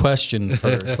with well. the question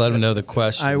first. Let him know the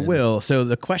question. I will. So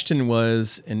the question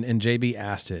was, and JB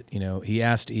asked it. He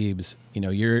asked Eves.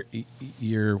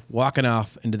 You're walking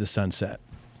off into the sunset,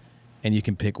 and you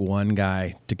can pick one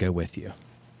guy to go with you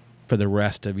for the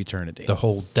rest of eternity. The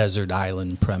whole desert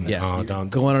island premise. Yeah,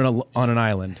 going on an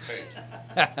island.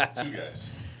 2 guys.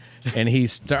 And he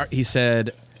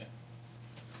said,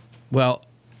 well,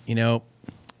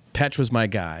 Pech was my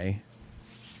guy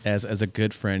as a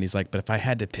good friend. He's like, but if I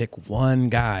had to pick one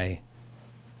guy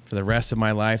for the rest of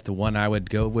my life, the one I would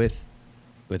go with,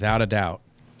 without a doubt,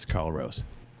 is Carl Rose.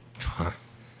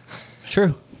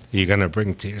 True. You're going to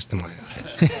bring tears to my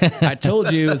eyes. I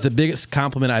told you it's the biggest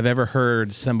compliment I've ever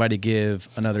heard somebody give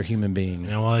another human being.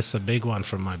 Yeah, well, it's a big one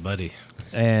from my buddy.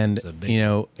 And,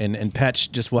 and Pech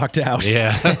just walked out.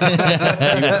 Yeah.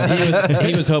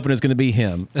 he was hoping it was going to be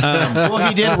him. Well,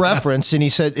 he did reference, and he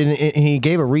said, and he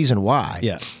gave a reason why.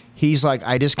 Yeah. He's like,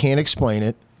 I just can't explain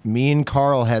it. Me and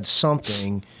Carl had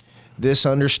this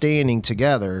understanding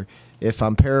together, if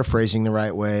I'm paraphrasing the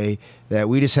right way, that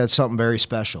we just had something very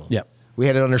special. Yep. We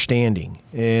had an understanding.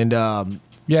 And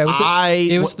yeah,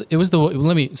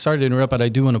 let me, sorry to interrupt, but I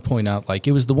do want to point out, like,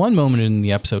 it was the one moment in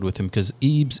the episode with him, because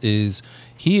Eves is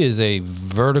a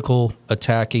vertical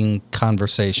attacking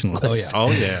conversationalist.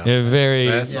 Oh yeah. Very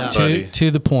buddy.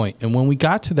 to the point. And when we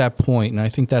got to that point, and I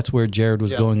think that's where Jared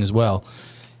was going as well,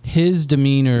 his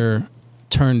demeanor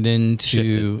turned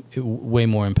into way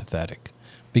more empathetic,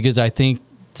 because I think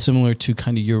similar to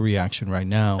kind of your reaction right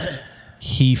now,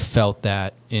 he felt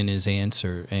that in his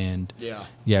answer. And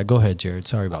yeah, go ahead, Jared.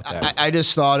 Sorry about that. I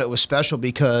just thought it was special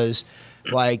because,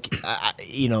 like,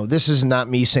 this is not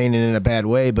me saying it in a bad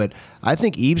way, but I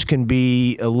think Eves can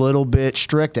be a little bit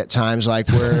strict at times, like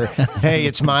where, hey,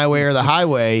 it's my way or the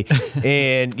highway,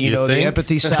 and the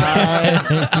empathy side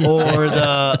or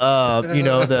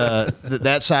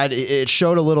that side, it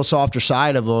showed a little softer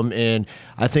side of him, and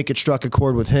I think it struck a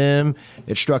chord with him.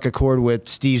 It struck a chord with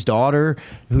Steve's daughter,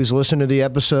 who's listened to the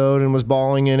episode and was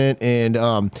bawling in it,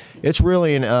 and it's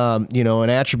really an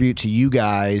attribute to you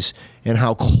guys and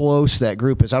how close that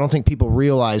group is. I don't think people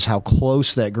realize how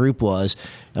close that group was.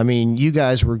 I mean, you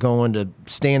guys were going to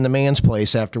stay in the man's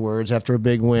place afterwards, after a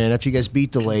big win, after you guys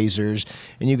beat the Lasers,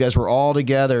 and you guys were all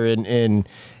together. And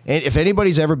if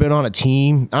anybody's ever been on a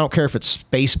team, I don't care if it's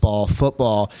baseball,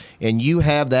 football, and you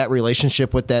have that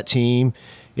relationship with that team,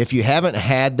 if you haven't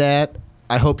had that,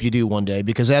 I hope you do one day,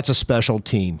 because that's a special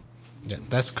team. Yeah,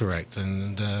 that's correct.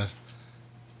 And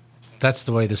that's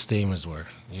the way the Steamers were.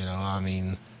 I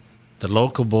mean, the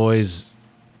local boys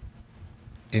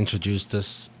introduced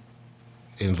us,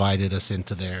 invited us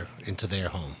into their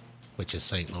home, which is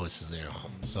St. Louis is their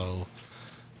home. So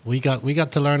we got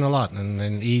to learn a lot. And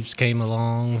then Eves came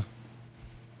along.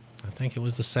 I think it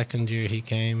was the second year he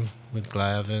came with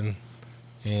Glavin.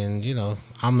 And,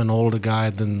 I'm an older guy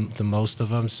than most of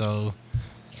them, so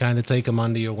you kind of take him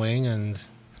under your wing, and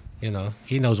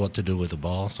he knows what to do with the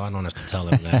ball, so I don't have to tell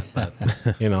him that. But,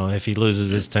 if he loses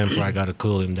his temper, I got to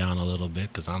cool him down a little bit,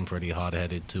 because I'm pretty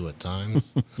hot-headed, too, at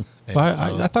times.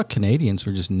 I thought Canadians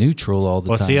were just neutral all the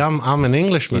time. Well, see, I'm an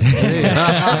Englishman.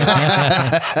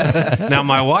 Now,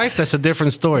 my wife, that's a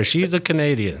different story. She's a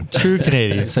Canadian. True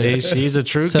Canadian. She's a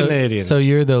true Canadian. So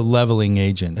you're the leveling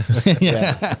agent.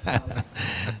 Yeah.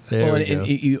 There we go. And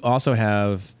you also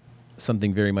have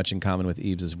something very much in common with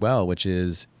Eves as well, which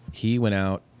is he went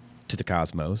out to the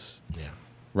Cosmos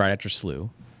right after SLU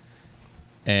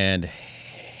and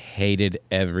hated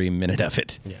every minute of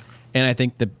it. Yeah. And I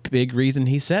think the big reason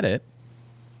he said it,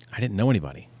 I didn't know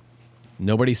anybody.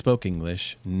 Nobody spoke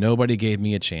English. Nobody gave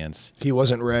me a chance. He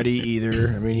wasn't ready either.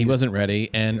 I mean, he wasn't ready,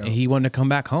 and he wanted to come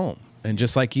back home. And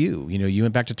just like you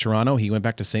went back to Toronto, he went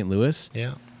back to St. Louis.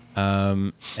 Yeah.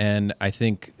 And I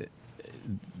think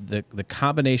the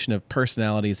combination of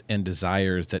personalities and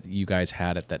desires that you guys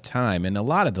had at that time, and a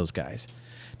lot of those guys.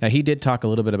 Now, he did talk a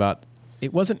little bit about he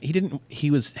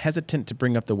was hesitant to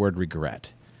bring up the word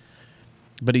regret,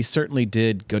 but he certainly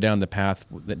did go down the path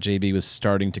that JB was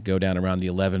starting to go down around the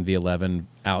 11v11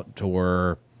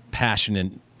 outdoor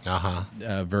passionate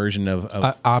version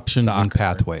of options soccer and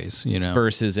pathways,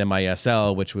 versus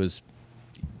MISL, which was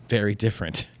very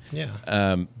different.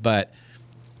 Yeah. But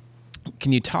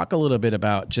can you talk a little bit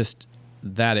about just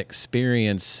that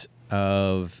experience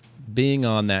of being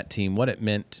on that team, what it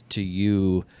meant to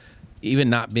you, even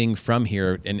not being from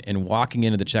here, and walking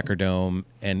into the Checker Dome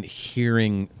and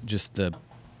hearing just the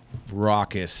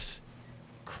raucous,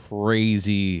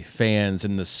 crazy fans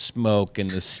and the smoke and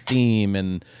the steam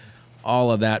and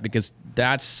all of that, because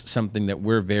that's something that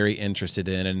we're very interested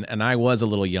in. And I was a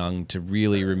little young to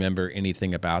really remember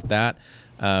anything about that.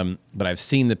 But I've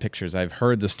seen the pictures, I've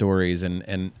heard the stories,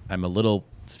 and I'm a little,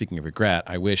 speaking of regret,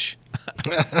 I wish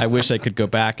I could go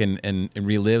back and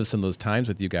relive some of those times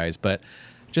with you guys. But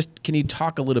just, can you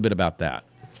talk a little bit about that?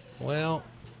 Well,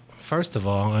 first of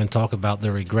all, I'm going to talk about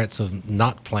the regrets of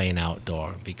not playing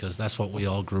outdoor, because that's what we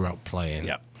all grew up playing.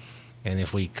 Yeah. And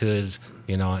if we could,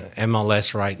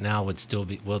 MLS right now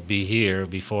would be here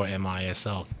before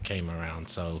MISL came around.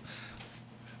 So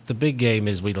the big game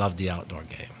is we love the outdoor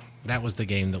game. That was the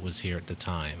game that was here at the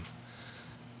time.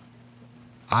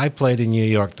 I played in New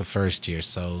York the first year,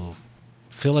 so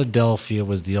Philadelphia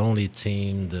was the only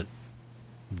team that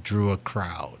drew a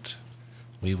crowd.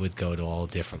 We would go to all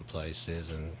different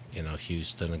places, and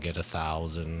Houston would get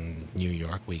 1,000. New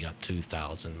York, we got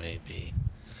 2,000 maybe.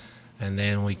 And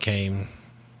then we came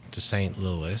to St.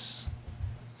 Louis.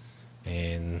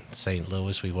 In St.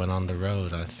 Louis, we went on the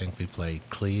road. I think we played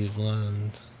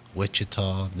Cleveland,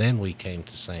 Wichita. Then we came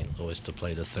to St. Louis to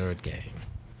play the third game.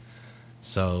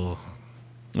 So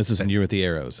this is when you were with the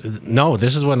Arrows. No,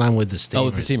 this is when I'm with the Steamers. Oh,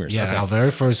 with the Steamers. Yeah, okay. Our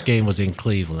very first game was in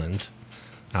Cleveland.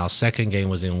 Our second game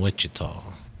was in Wichita.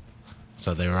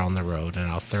 So they were on the road.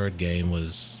 And our third game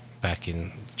was back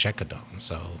in Checker Dome.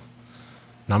 So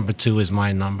number 2 is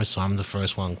my number, so I'm the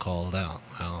first one called out.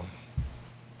 Well,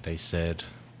 they said,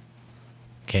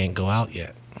 can't go out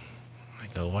yet. I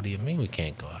go, what do you mean we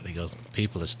can't go out? He goes,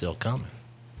 people are still coming.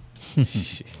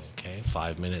 Okay,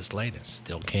 5 minutes later,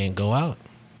 still can't go out.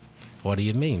 What do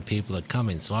you mean? People are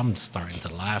coming. So I'm starting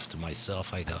to laugh to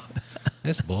myself. I go,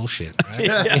 That's bullshit. Right?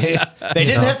 They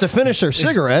didn't have to finish their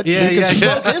cigarette. Yeah, you could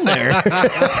smoke in there.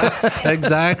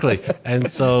 Exactly.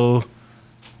 And so,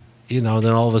 then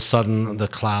all of a sudden the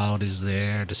cloud is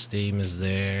there, the steam is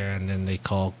there, and then they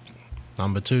call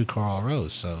number 2 Carl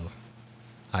Rose. So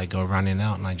I go running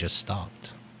out and I just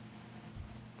stopped.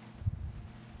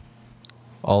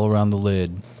 All around the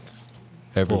lid,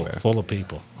 everywhere. Full of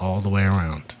people all the way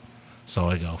around. So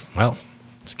I go, well,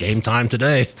 it's game time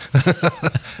today.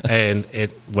 And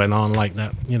it went on like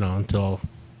that, until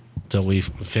we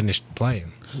finished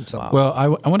playing. Well, I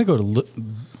want to go to,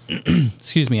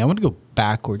 excuse me, I want to go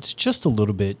backwards just a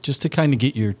little bit, just to kind of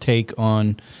get your take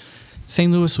on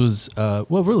St. Louis was,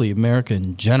 really America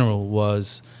in general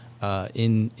was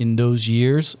in those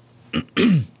years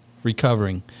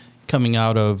recovering, coming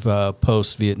out of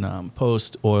post-Vietnam,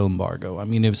 post-oil embargo. I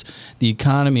mean, it was the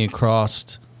economy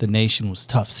across the nation was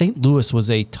tough. St. Louis was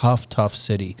a tough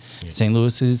city. Yeah. St.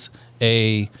 Louis is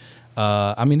it's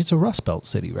a Rust Belt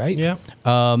city, right? Yeah.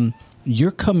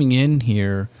 You're coming in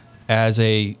here as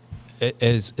an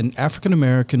African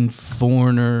American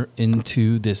foreigner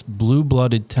into this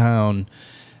blue-blooded town.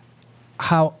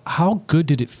 How good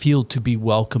did it feel to be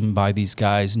welcomed by these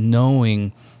guys,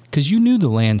 knowing, because you knew the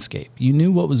landscape, you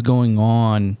knew what was going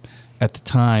on at the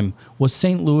time? Was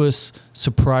St. Louis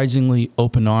surprisingly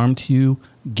open-armed to you,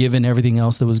 given everything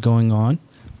else that was going on?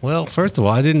 Well, first of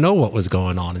all, I didn't know what was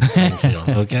going on in Springfield,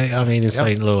 okay? I mean, in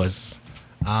St. Louis.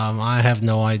 I have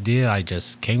no idea. I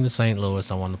just came to St.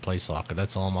 Louis. I wanted to play soccer.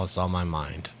 That's almost on my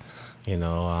mind.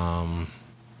 When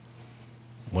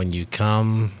you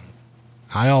come,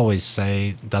 I always say,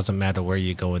 it doesn't matter where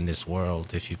you go in this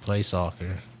world. If you play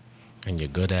soccer and you're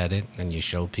good at it and you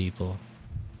show people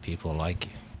like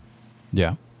you.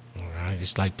 Yeah. All right.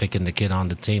 It's like picking the kid on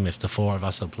the team. If the 4 of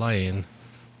us are playing,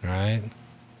 right,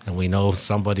 and we know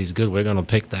somebody's good, we're going to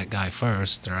pick that guy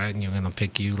first, right, and you're going to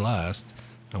pick you last.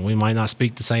 And we might not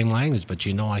speak the same language, but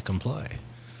I can play.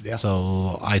 Yeah.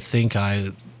 So I think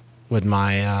with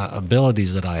my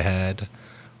abilities that I had,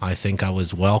 I think I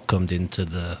was welcomed into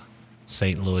the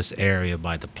St. Louis area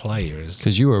by the players.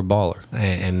 Because you were a baller.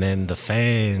 And then the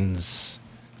fans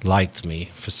liked me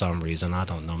for some reason. I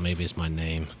don't know. Maybe it's my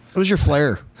name. It was your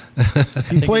flair.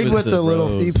 You played with a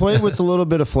little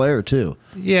bit of flair too.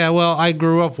 Yeah, well, I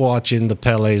grew up watching the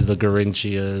Pelés, the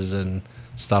Garrinchias, and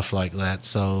stuff like that.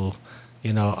 So,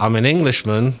 I'm an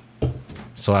Englishman,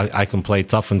 so I can play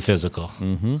tough and physical.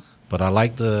 Mm-hmm. But I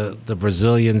liked the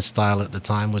Brazilian style at the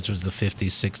time, which was the 50s,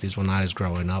 60s when I was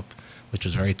growing up, which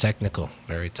was very technical,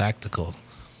 very tactical,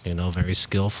 very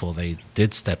skillful. They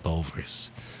did step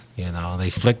overs. They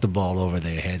flicked the ball over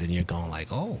their head, and you're going like,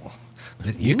 oh,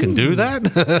 you can do that?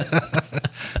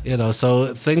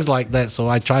 So things like that. So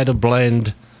I try to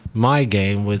blend my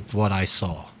game with what I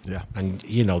saw. Yeah. And,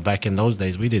 back in those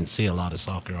days, we didn't see a lot of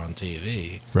soccer on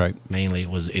TV. Right. Mainly it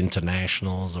was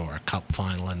internationals or a cup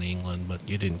final in England, but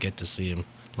you didn't get to see them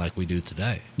like we do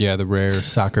today. Yeah, the rare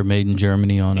soccer made in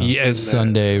Germany on a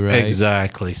Sunday, right?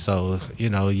 Exactly. So,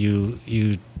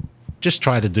 you just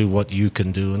try to do what you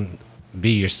can do and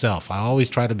be yourself. I always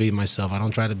try to be myself. I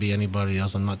don't try to be anybody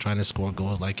else. I'm not trying to score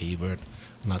goals like Ebert.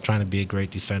 I'm not trying to be a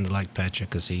great defender like Pech,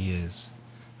 because he is.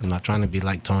 I'm not trying to be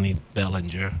like Tony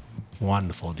Bellinger.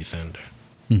 Wonderful defender.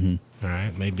 Mm-hmm. All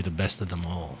right, maybe the best of them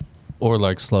all. Or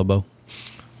like Slobo.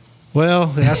 Well,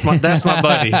 that's my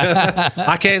buddy.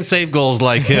 I can't save goals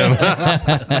like him.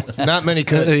 Not many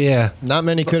could. Yeah. Not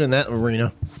many could in that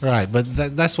arena. Right, but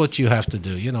that's what you have to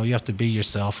do. You have to be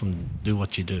yourself and do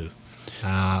what you do.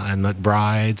 And the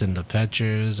Brides and the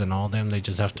Petchers and all them, they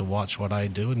just have to watch what I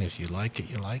do, and if you like it,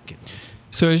 you like it.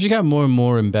 So as you got more and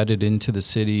more embedded into the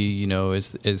city,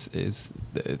 as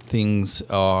things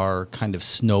are kind of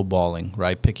snowballing,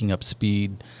 right, picking up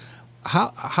speed,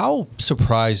 how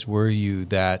surprised were you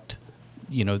that,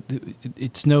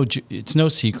 it's no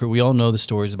secret. We all know the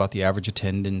stories about the average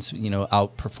attendance,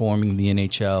 outperforming the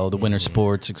NHL, the winter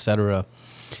sports, etc.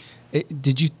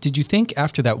 Did you think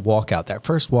after that walkout, that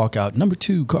first walkout, number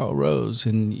 2 Carl Rose,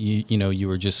 and you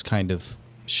were just kind of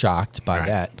shocked by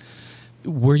that?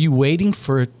 Were you waiting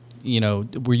for it?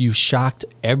 Were you shocked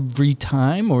every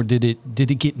time, or did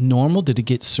it get normal? Did it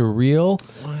get surreal?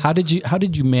 How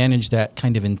did you manage that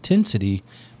kind of intensity?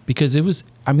 Because it was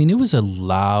a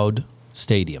loud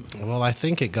stadium. Well, I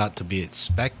think it got to be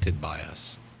expected by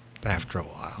us after a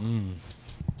while.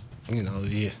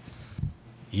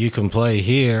 You can play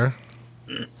here,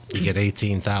 you get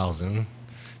 18,000.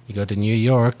 You go to New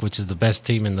York, which is the best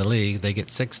team in the league, they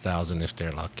get 6,000 if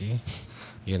they're lucky.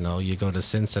 You go to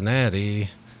Cincinnati,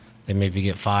 they maybe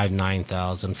get 5,000,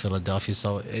 9,000. Philadelphia,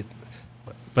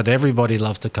 but everybody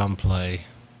loved to come play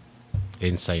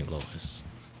in St. Louis.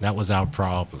 That was our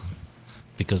problem.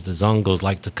 Because the Zungles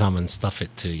like to come and stuff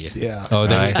it to you. Yeah. Oh,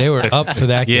 they were up for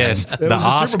that game. Yes, the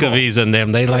Oscavies and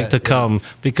them, they like to come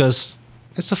because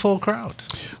it's a full crowd.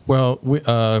 Well,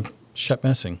 Shep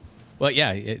Messing. Well,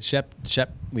 yeah,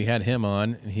 Shep, we had him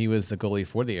on, and he was the goalie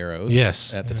for the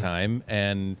Arrows at the time.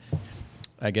 And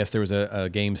I guess there was a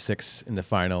Game 6 in the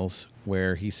finals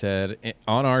where he said,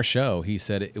 on our show, he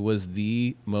said it was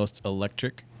the most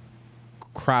electric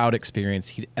crowd experience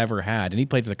he'd ever had. And he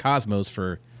played for the Cosmos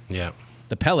for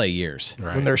the Pele years.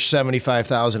 Right. When there's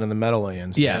 75,000 in the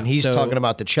Meadowlands. Yeah. And he's talking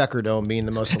about the Checker Dome being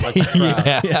the most electric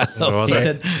crowd. Well, he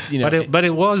said, but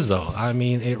it was, though. I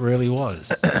mean, it really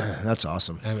was. That's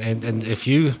awesome. And if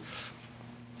you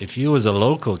was a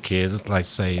local kid, like,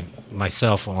 say,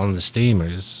 myself on the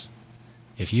Steamers,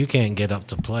 if you can't get up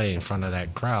to play in front of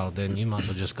that crowd, then you might as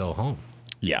well just go home.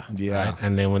 Yeah. Yeah. Right?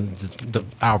 And then when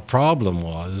our problem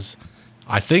was,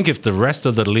 I think if the rest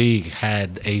of the league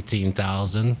had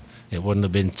 18,000, it wouldn't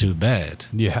have been too bad.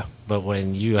 Yeah. But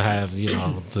when you have, the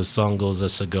Zungles, the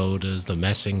Segodas, the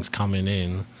Messings coming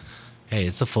in, hey,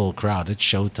 it's a full crowd. It's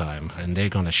showtime, and they're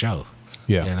going to show.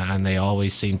 Yeah. And they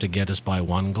always seem to get us by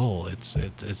one goal.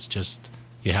 It's just,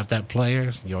 you have that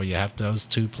player, or you have those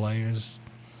two players,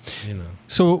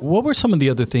 So what were some of the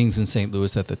other things in St.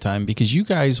 Louis at the time? Because you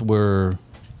guys were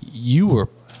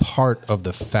part of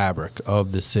the fabric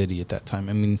of the city at that time.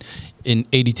 I mean, in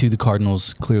 82, the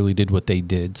Cardinals clearly did what they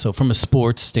did. So from a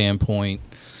sports standpoint,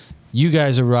 you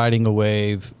guys are riding a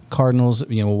wave. Cardinals,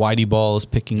 Whitey Ball is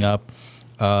picking up.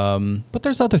 But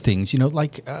there's other things,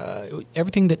 like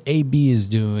everything that AB is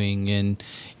doing and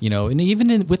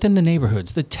even within the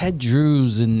neighborhoods, the Ted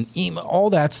Drews and all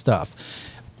that stuff.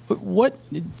 What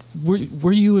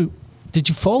were you? Did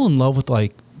you fall in love with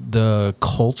like the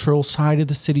cultural side of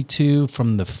the city too,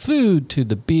 from the food to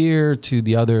the beer to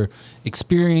the other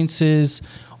experiences,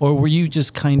 or were you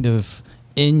just kind of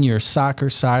in your soccer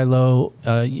silo?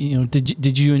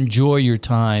 Did you enjoy your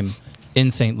time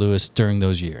in St. Louis during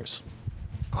those years?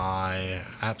 I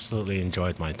absolutely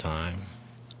enjoyed my time.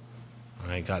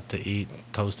 I got to eat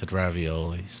toasted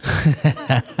raviolis.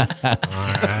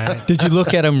 All right. Did you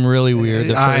look at them really weird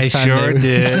the first time?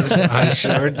 I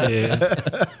sure did.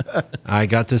 I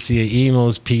got to see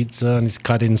Emo's pizza, and it's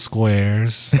cut in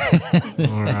squares.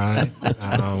 All right.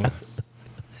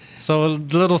 So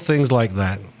little things like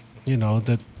that,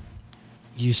 that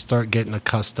you start getting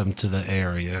accustomed to the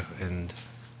area. And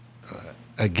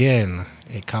again,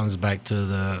 it comes back to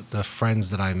the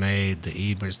friends that I made, the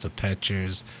Eberts, the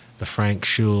Petchers, the Frank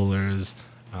Schulers,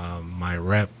 my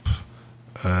rep,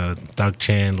 Doug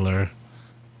Chandler.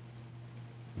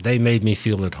 They made me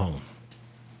feel at home.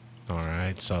 All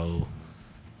right. So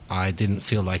I didn't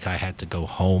feel like I had to go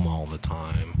home all the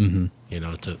time,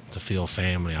 to feel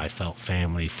family. I felt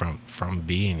family from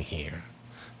being here.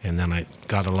 And then I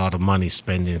got a lot of money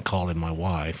calling my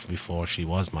wife before she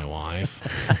was my wife.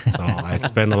 So I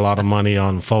spent a lot of money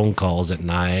on phone calls at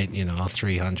night,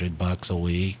 $300 a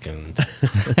week. And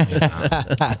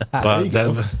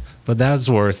but that's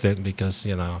worth it because,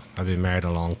 I've been married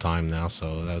a long time now,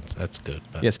 so that's good.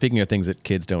 But yeah, speaking of things that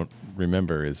kids don't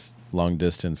remember is long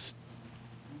distance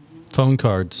phone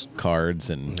cards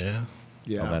and all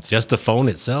that stuff. Just the phone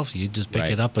itself, you just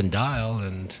pick it up and dial,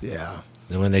 and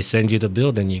then when they send you the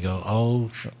bill, then you go,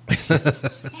 oh,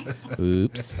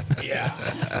 oops.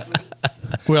 Yeah.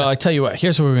 Well, I tell you what,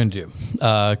 here's what we're going to do,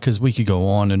 because we could go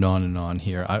on and on and on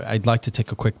here. I'd like to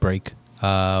take a quick break.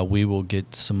 We will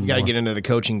get some. You got to get into the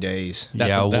coaching days.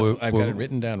 I've got it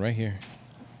written down right here.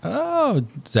 Oh,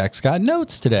 Zach's got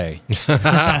notes today. We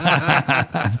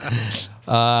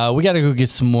got to go get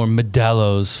some more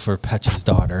Modelo'S for Pech's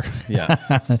daughter. Yeah.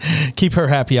 Keep her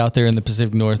happy out there in the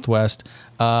Pacific Northwest.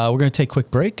 We're going to take a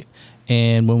quick break.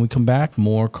 And when we come back,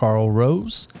 more Carl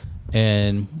Rose.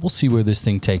 And we'll see where this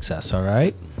thing takes us, all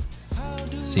right?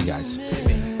 See you guys.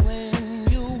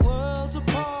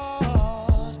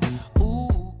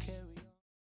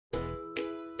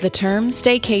 The term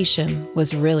staycation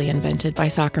was really invented by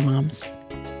soccer moms.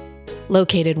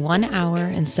 Located 1 hour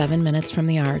and 7 minutes from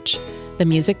the Arch, the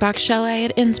Music Box Chalet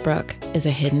at Innsbruck is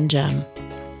a hidden gem.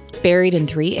 Buried in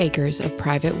 3 acres of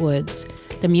private woods,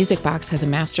 the Music Box has a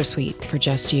master suite for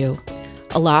just you,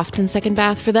 a loft and second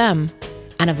bath for them,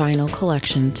 and a vinyl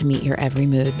collection to meet your every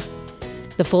mood.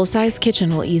 The full-size kitchen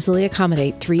will easily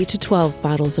accommodate 3 to 12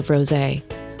 bottles of rosé,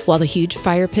 while the huge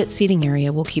fire pit seating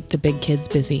area will keep the big kids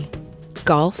busy.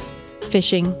 Golf,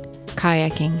 fishing,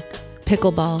 kayaking,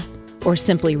 pickleball, or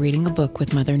simply reading a book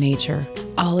with Mother Nature,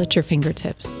 all at your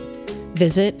fingertips.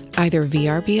 Visit either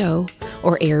VRBO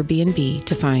or Airbnb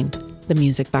to find the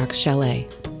Music Box Chalet.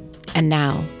 And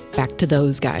now, back to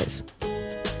those guys.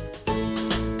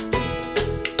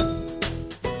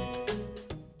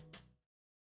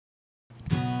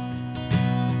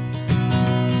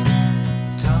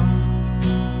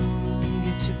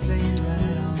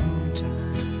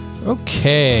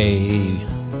 Okay.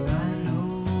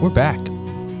 We're back.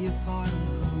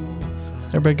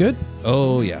 Everybody good?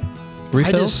 Oh, yeah.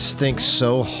 Refills? I just think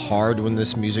so hard when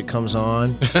this music comes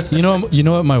on. You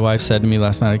know what my wife said to me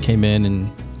last night? I came in and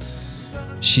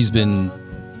she's been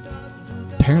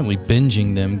apparently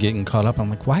binging them, getting caught up. I'm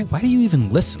like, why do you even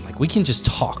listen? Like, we can just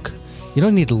talk. You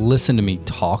don't need to listen to me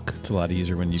talk. It's a lot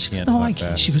easier when you can't No, talk I can't.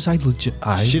 fast. She goes,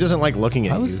 She doesn't like looking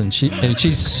at I you. listen.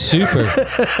 She's super.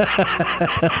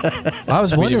 I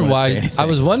was wondering wanna say why. anything. I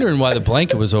was wondering why the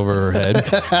blanket was over her head.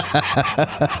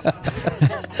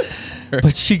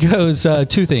 But she goes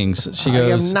two things. She I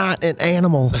goes. am not an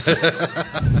animal.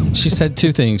 She said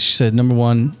two things. She said, number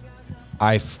one,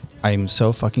 I'm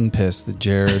so fucking pissed that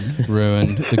Jared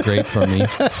ruined the grape for me.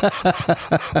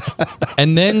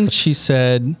 And then she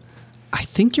said, I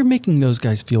think you're making those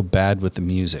guys feel bad with the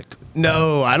music.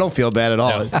 No, I don't feel bad at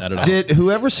all. No, not at all. Did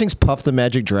whoever sings Puff the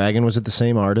Magic Dragon, was it the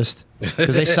same artist?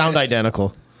 Because they sound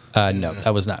identical. No,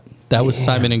 that was not. That was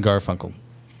Simon and Garfunkel.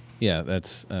 Yeah,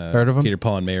 that's Heard of 'em? Peter,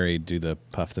 Paul, and Mary do the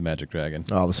Puff the Magic Dragon.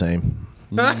 All the same.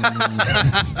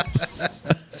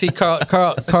 See,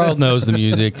 Carl knows the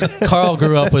music. Carl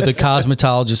grew up with a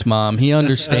cosmetologist mom. He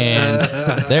understands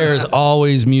there's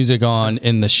always music on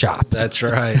in the shop. That's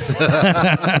right.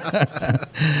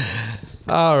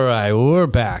 All right, we're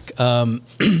back.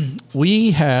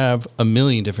 We have a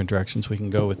million different directions we can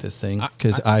go with this thing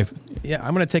because Yeah,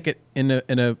 I'm going to take it in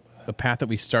a path that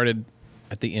we started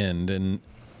at the end, and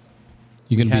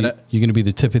you're gonna be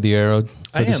the tip of the arrow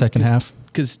for the second half.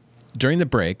 Because during the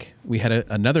break, we had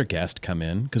another guest come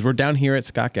in because we're down here at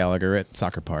Scott Gallagher at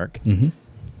Soccer Park. Mm-hmm.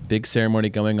 Big ceremony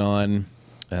going on,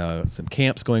 some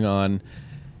camps going on,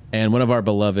 and one of our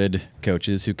beloved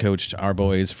coaches who coached our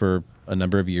boys for a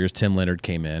number of years, Tim Leonard,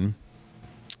 came in.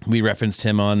 We referenced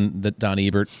him on the Don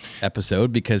Ebert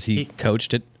episode because he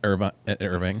coached at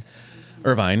Irvine.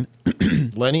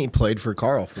 Lenny played for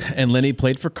Carl. And Lenny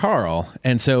played for Carl.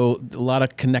 And so a lot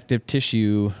of connective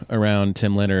tissue around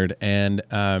Tim Leonard. And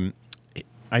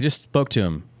I just spoke to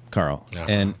him, Carl,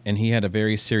 and he had a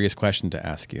very serious question to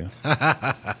ask you.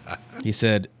 He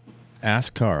said,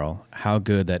 ask Carl how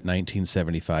good that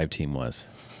 1975 team was.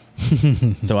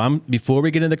 So before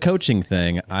we get into the coaching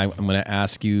thing, I'm going to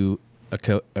ask you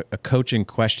a coaching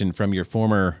question from your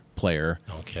former player.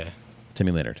 Okay.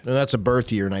 Timmy Leonard. And that's a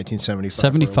birth year,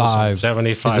 1975.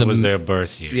 75 was their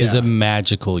birth year. is a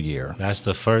magical year. That's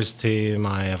the first team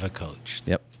I ever coached.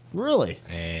 Yep. Really?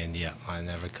 And yeah, I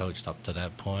never coached up to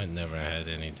that point, never had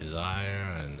any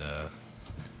desire. And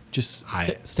Just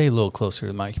stay a little closer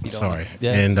to the mic if you don't sorry. mind.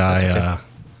 Yeah, and that's I okay.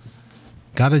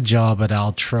 got a job at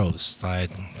Altrost. I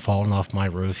had fallen off my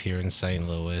roof here in St.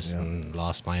 Louis and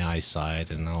lost my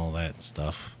eyesight and all that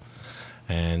stuff.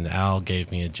 And Al gave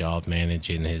me a job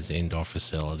managing his indoor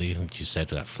facility, which you said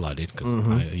got flooded because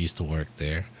I used to work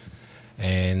there.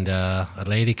 And a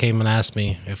lady came and asked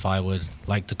me if I would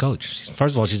like to coach.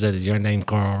 First of all, she said, "Is your name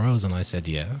Carl Rose?" And I said,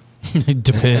 "Yeah." It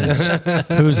depends.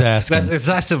 Who's asking?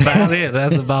 That's about it.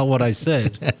 That's about what I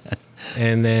said.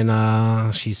 And then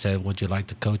she said, "Would you like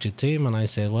to coach a team?" And I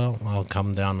said, "Well, I'll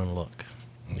come down and look."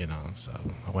 So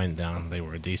I went down. They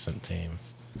were a decent team.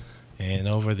 And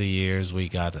over the years, we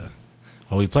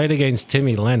played against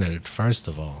Timmy Leonard, first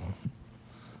of all.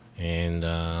 And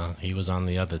he was on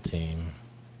the other team.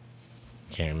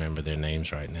 Can't remember their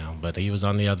names right now. But he was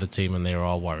on the other team, and they were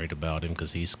all worried about him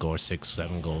because he scored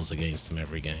 6-7 goals against them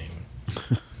every game.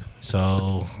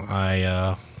 So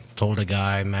I told a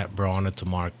guy, Matt Brawner, to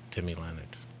mark Timmy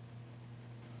Leonard.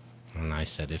 And I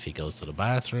said, if he goes to the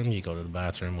bathroom, you go to the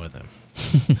bathroom with him.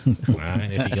 Right?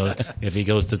 If he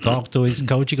goes to talk to his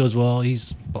coach, he goes, well,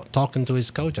 he's talking to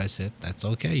his coach. I said, that's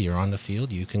okay. You're on the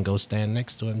field. You can go stand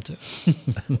next to him too.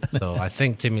 So I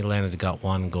think Timmy Leonard got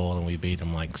 1 goal, and we beat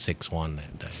him like 6-1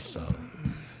 that day. So,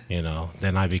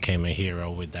 then I became a hero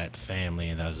with that family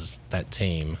and that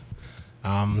team.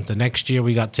 The next year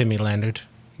we got Timmy Leonard.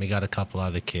 We got a couple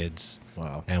other kids.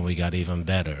 Wow. And we got even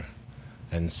better.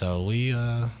 And so we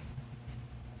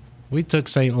took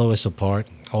St. Louis apart.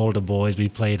 All the boys, we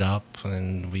played up,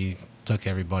 and we took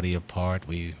everybody apart.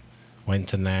 We went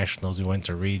to nationals. We went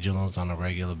to regionals on a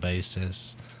regular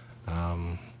basis.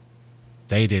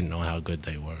 They didn't know how good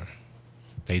they were.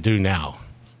 They do now,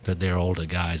 that they're older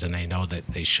guys, and they know that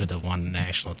they should have won the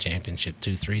national championship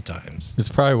 2-3 times. It's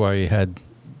probably why you had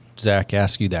Zach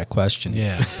ask you that question.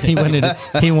 Yeah. he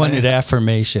wanted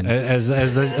affirmation. As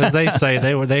they say,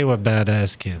 they were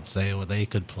badass kids. They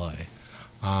could play.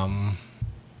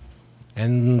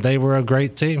 And they were a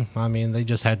great team. I mean, they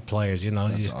just had players,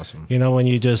 That's awesome.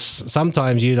 When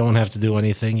sometimes you don't have to do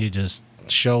anything. You just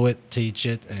show it, teach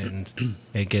it, and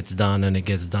it gets done, and it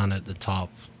gets done at the top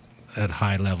at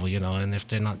high level, and if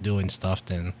they're not doing stuff,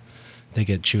 then they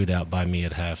get chewed out by me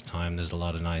at halftime. There's a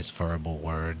lot of nice verbal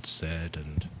words said,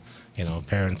 and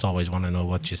parents always want to know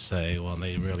what you say. Well,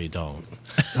 they really don't.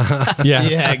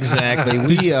 Yeah, exactly.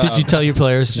 Did you tell your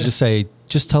players to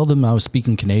just tell them I was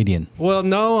speaking Canadian? Well,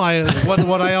 no.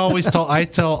 What I always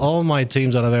tell all my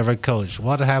teams that I've ever coached.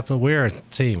 What happened? We're a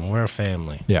team. We're a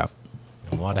family. Yeah.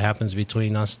 And what happens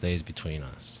between us stays between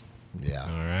us. Yeah.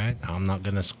 All right. I'm not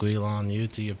gonna squeal on you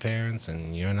to your parents,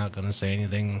 and you're not gonna say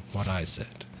anything what I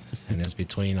said, and it's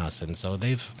between us. And so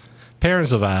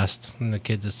parents have asked, and the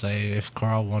kids will say, if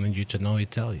Carl wanted you to know, he'd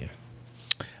tell you.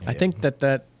 I think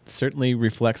that certainly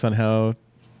reflects on how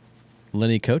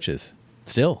Lenny coaches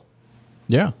still.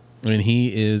 Yeah. I mean,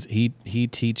 he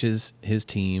teaches his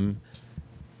team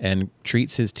and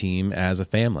treats his team as a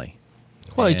family.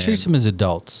 Well, he treats them as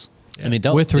adults. And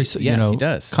adults. With he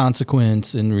does.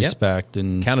 Consequence and respect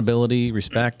and accountability,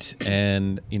 respect,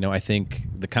 and I think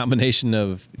the combination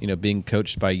of being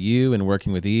coached by you and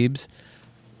working with Ebes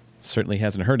certainly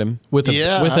hasn't hurt him. With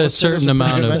a certain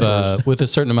amount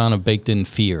of baked in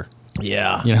fear.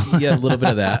 Yeah. Yeah, a little bit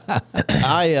of that.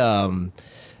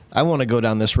 I want to go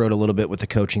down this road a little bit with the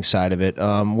coaching side of it.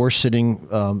 We're sitting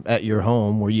at your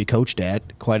home where you coached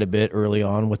at quite a bit early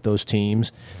on with those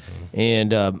teams.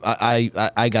 And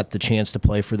I got the chance to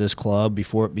play for this club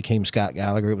before it became Scott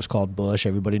Gallagher. It was called Bush.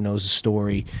 Everybody knows the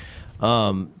story.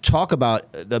 Talk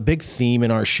about the big theme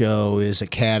in our show is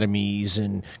academies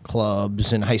and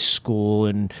clubs and high school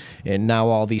and now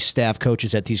all these staff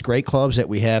coaches at these great clubs that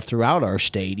we have throughout our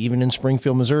state, even in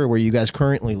Springfield, Missouri, where you guys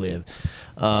currently live.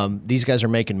 These guys are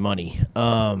making money.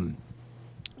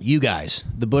 You guys,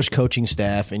 the Bush coaching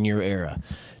staff in your era,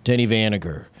 Denny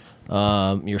Vanager,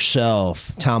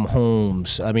 yourself, Tom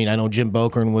Holmes. I mean, I know Jim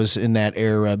Bokern was in that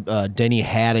era, Denny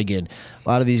Haddigan. A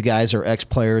lot of these guys are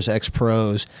ex-players,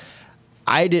 ex-pros.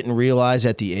 I didn't realize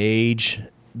at the age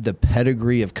the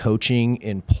pedigree of coaching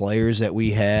and players that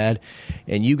we had,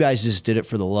 and you guys just did it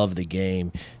for the love of the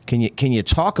game. Can you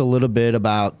talk a little bit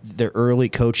about the early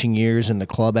coaching years and the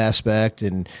club aspect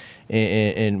and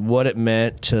what it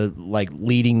meant to like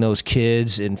leading those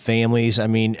kids and families? I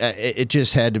mean, it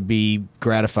just had to be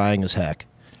gratifying as heck.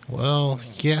 Well,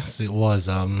 yes, it was.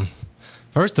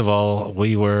 First of all,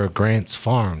 we were Grant's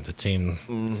Farm, the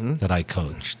team that I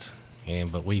coached.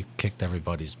 But we kicked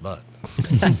everybody's butt.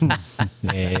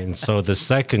 And so the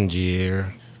second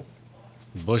year,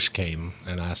 Bush came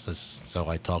and asked us, so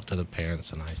I talked to the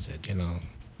parents and I said,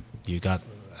 you got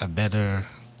a better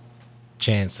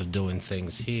chance of doing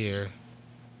things here,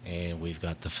 and we've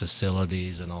got the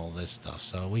facilities and all this stuff.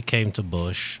 So we came to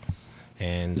Bush,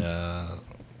 and,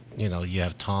 you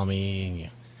have Tommy,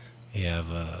 you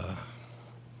have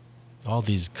all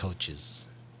these coaches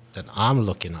that I'm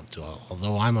looking up to.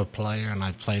 Although I'm a player and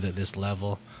I've played at this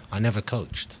level, I never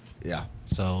coached. Yeah.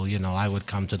 So, I would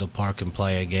come to the park and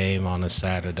play a game on a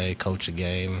Saturday, coach a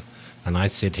game, and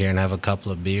I'd sit here and have a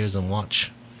couple of beers and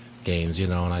watch games,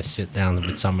 and I sit down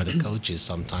with some of the coaches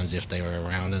sometimes if they were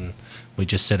around, and we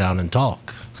just sit down and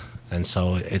talk. And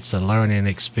so it's a learning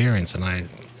experience. And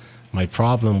my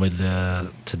problem with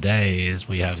today is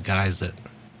we have guys that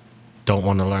don't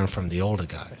want to learn from the older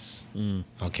guys.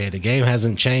 Okay, the game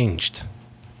hasn't changed.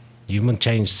 You can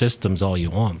change systems all you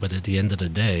want, but at the end of the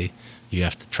day, you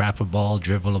have to trap a ball,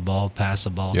 dribble a ball, pass a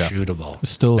ball, shoot a ball.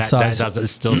 It's still it's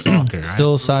still soccer, right?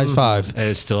 Still size 5.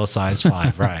 It's still size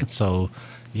 5, right? So,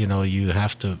 you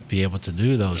have to be able to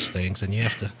do those things, and you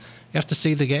have to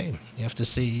see the game. You have to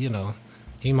see,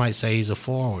 he might say he's a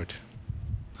forward.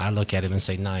 I look at him and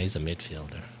say, nah, he's a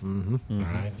midfielder. All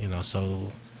right,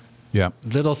 so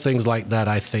little things like that,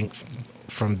 I think,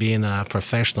 from being a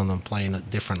professional and playing at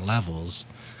different levels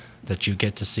that you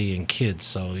get to see in kids.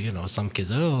 So, some kids,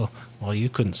 you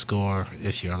couldn't score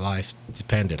if your life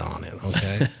depended on it,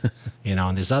 okay?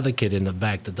 And this other kid in the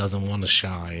back that doesn't want to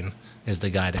shine is the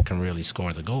guy that can really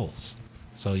score the goals.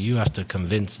 So you have to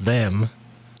convince them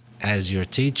as you're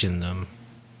teaching them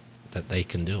that they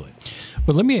can do it.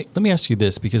 But let me ask you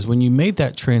this, because when you made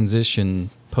that transition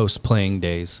post-playing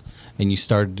days and you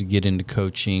started to get into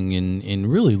coaching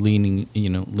and really leaning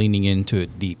into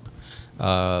it deep,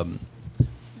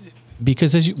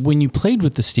 because when you played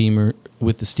with the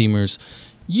Steamers,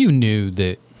 you knew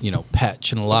that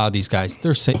Pech and a lot of these guys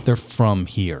they're from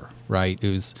here, right? It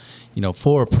was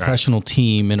for a professional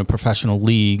team in a professional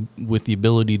league with the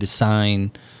ability to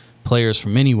sign players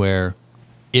from anywhere.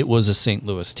 It was a St.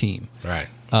 Louis team, right?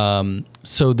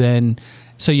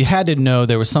 So you had to know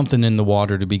there was something in the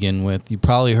water to begin with. You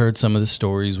probably heard some of the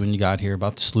stories when you got here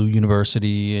about the SLU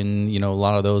University and a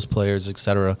lot of those players, et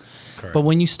cetera. Correct. But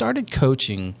when you started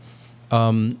coaching,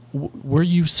 Were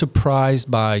you surprised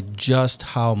by just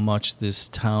how much this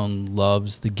town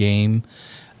loves the game?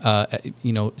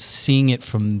 Seeing it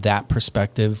from that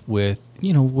perspective with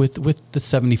the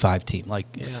 75 team, like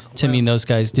Timmy and those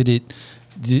guys, did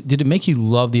it make you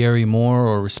love the area more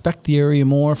or respect the area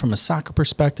more from a soccer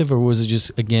perspective, or was it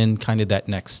just, again, kind of that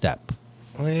next step?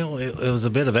 Well, it was a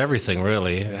bit of everything,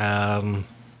 really.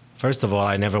 First of all,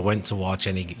 I never went to watch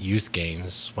any youth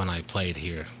games when I played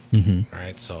here,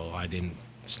 right? So I didn't.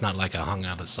 It's not like I hung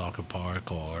out at soccer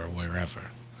park or wherever.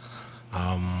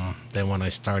 Then when I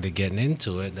started getting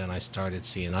into it, then I started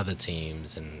seeing other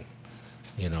teams and,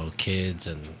 kids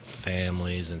and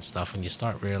families and stuff, and you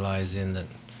start realizing that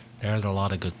there's a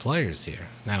lot of good players here.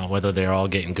 Now, whether they're all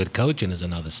getting good coaching is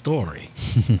another story,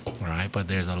 right? But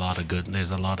there's a lot of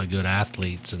good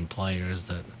athletes and players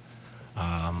that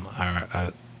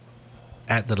are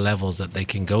at the levels that they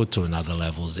can go to in other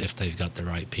levels if they've got the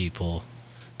right people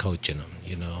coaching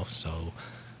them, So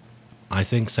I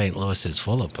think St. Louis is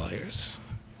full of players.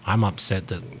 I'm upset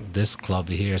that this club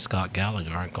here, Scott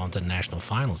Gallagher, aren't going to the national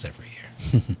finals every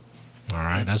year. All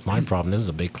right, that's my problem. This is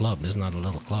a big club. This is not a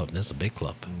little club. This is a big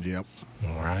club. Yep.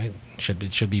 All right,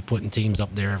 should be putting teams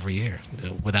up there every year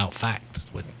without facts.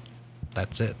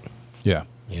 That's it. Yeah.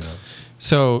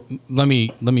 So let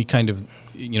me kind of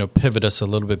pivot us a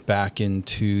little bit back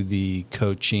into the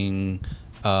coaching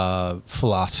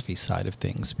philosophy side of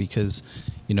things, because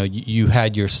you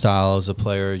had your style as a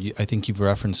player. I think you've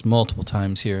referenced multiple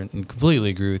times here, and completely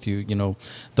agree with you.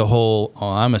 The whole,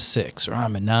 I'm a 6 or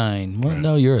I'm a 9. Well,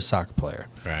 no, you're a soccer player.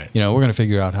 Right. We're going to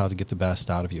figure out how to get the best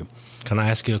out of you. Can I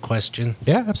ask you a question?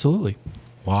 Yeah, absolutely.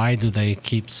 Why do they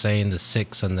keep saying the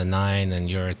 6 and the 9 and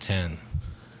you're a 10?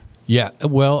 Yeah,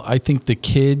 well, I think the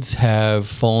kids have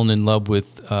fallen in love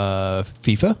with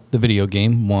FIFA, the video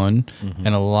game, and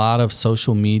a lot of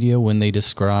social media when they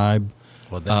describe.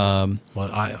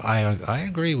 I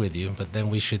agree with you, but then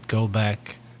we should go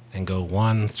back and go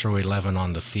 1 through 11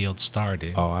 on the field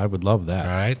starting. Oh, I would love that.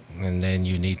 Right? And then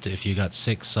you need to, if you got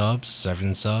 6 subs,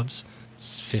 7 subs,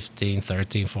 15,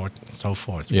 13, 14, so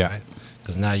forth. Yeah. Right?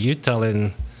 Because now you're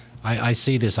telling, I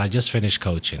see this, I just finished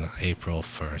coaching April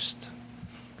 1st.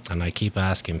 And I keep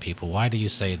asking people, why do you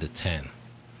say the 10?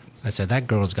 I said, that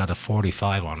girl's got a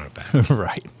 45 on her back.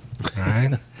 Right.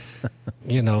 Right?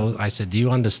 I said, do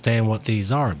you understand what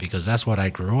these are? Because that's what I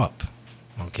grew up.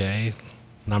 Okay?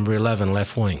 Number 11,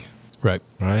 left wing. Right.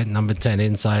 Right? Number 10,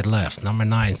 inside left. Number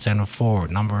 9, center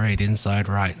forward. Number 8, inside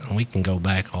right. And we can go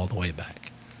back all the way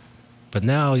back. But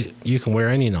now you can wear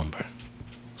any number.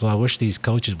 So I wish these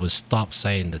coaches would stop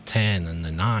saying the 10 and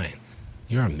the 9.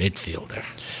 You're a midfielder.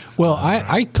 Well,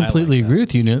 I completely agree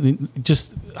with you.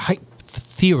 Just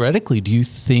theoretically, do you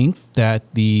think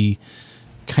that the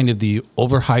kind of the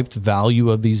overhyped value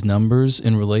of these numbers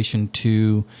in relation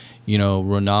to,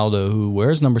 Ronaldo, who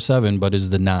wears number 7 but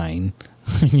is the 9,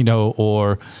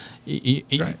 or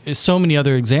so many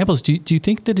other examples? Do you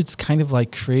think that it's kind of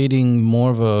like creating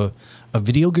more of a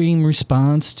video game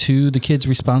response to the kid's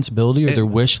responsibility or their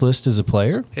wish list as a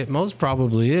player? It most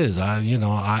probably is.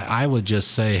 I would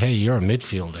just say, hey, you're a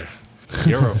midfielder.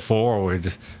 You're a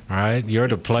forward, right? You're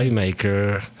the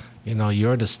playmaker.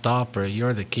 You're the stopper.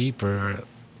 You're the keeper.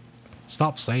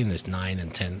 Stop saying this 9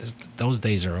 and 10. Those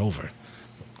days are over.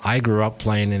 I grew up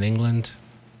playing in England,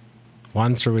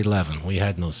 1 through 11. We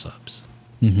had no subs.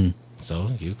 Mm-hmm.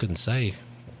 So you can say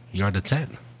you're the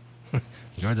 10.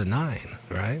 You're the 9,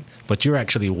 right? But you're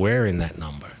actually wearing that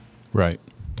number. Right.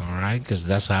 All right? Because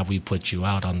that's how we put you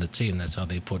out on the team. That's how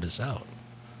they put us out.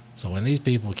 So when these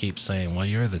people keep saying, well,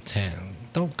 you're the 10,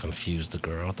 don't confuse the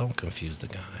girl. Don't confuse the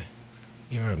guy.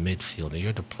 You're a midfielder.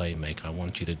 You're the playmaker. I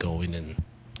want you to go in and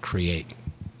create.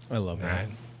 I love that. Right?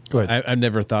 Go ahead. I've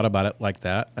never thought about it like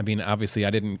that. I mean, obviously, I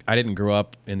didn't grow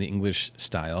up in the English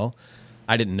style.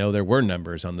 I didn't know there were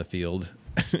numbers on the field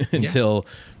until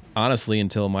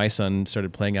my son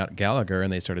started playing out Gallagher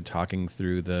and they started talking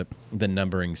through the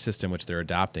numbering system, which they're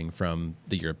adopting from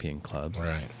the European clubs.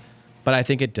 Right. But I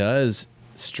think it does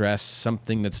stress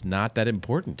something that's not that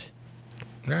important.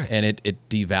 Right. And it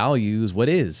devalues what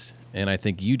is. And I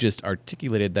think you just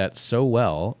articulated that so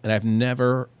well. And I've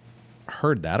never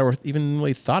heard that or even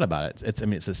really thought about it.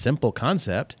 It's a simple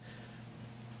concept.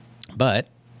 But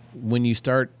when you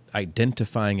start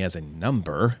identifying as a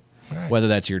number, right, whether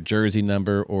that's your jersey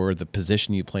number or the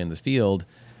position you play in the field,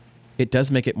 it does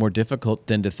make it more difficult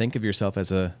than to think of yourself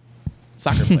as a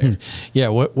soccer player. Yeah.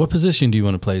 What position do you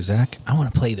want to play, Zach? I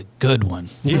want to play the good one.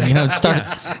 Yeah. Start.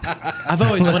 I've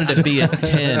always wanted to be a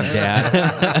 10,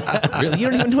 Dad. Really? You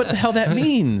don't even know what the hell that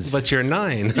means. But you're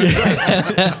 9.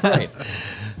 Right.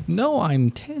 No,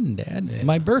 I'm 10, Dad. Yeah.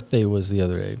 My birthday was the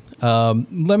other day.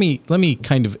 Let me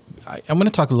kind of. I'm going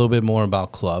to talk a little bit more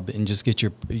about club and just get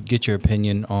your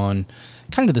opinion on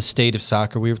kind of the state of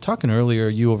soccer. We were talking earlier.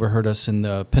 You overheard us in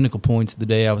the pinnacle points of the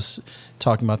day. I was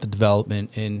talking about the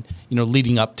development and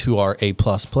leading up to our A+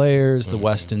 players, the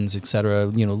Westons, et cetera.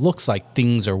 Looks like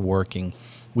things are working.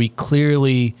 We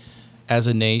clearly, as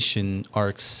a nation, are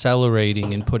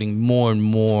accelerating and putting more and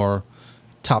more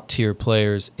top-tier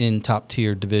players in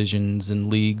top-tier divisions and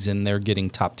leagues, and they're getting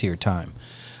top-tier time.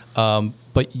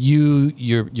 But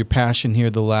your passion here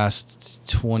the last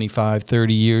 25,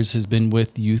 30 years has been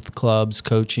with youth clubs,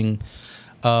 coaching.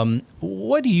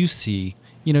 What do you see?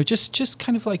 Just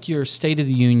kind of like your State of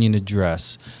the Union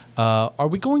address. Are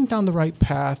we going down the right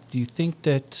path? Do you think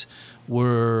that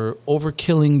we're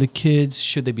overkilling the kids?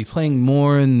 Should they be playing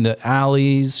more in the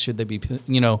alleys? Should they be,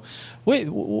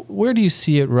 where do you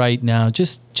see it right now?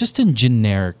 Just in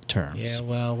generic terms. Yeah,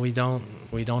 well, we don't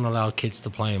allow kids to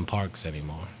play in parks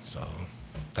anymore, so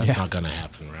that's not going to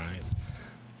happen, right?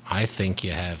 I think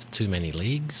you have too many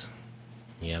leagues.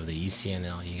 You have the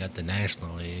ECNL, you got the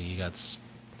National League, you got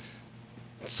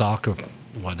soccer,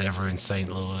 whatever in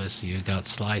St. Louis, you got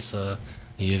Slicer,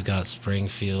 you've got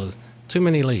Springfield. Too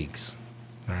many leagues,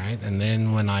 all right? And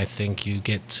then when I think you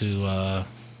get to,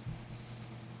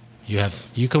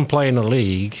 you can play in a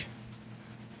league,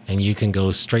 and you can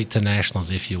go straight to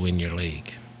nationals if you win your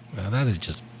league. Now, that is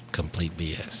just complete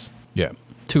BS. Yeah,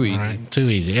 too easy. Right? Too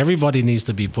easy. Everybody needs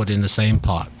to be put in the same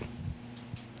pot.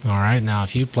 All right? Now,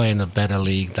 if you play in a better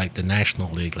league, like the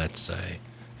National League, let's say,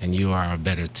 and you are a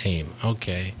better team,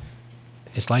 okay.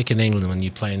 It's like in England when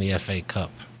you play in the FA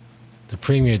Cup. The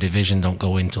Premier Division don't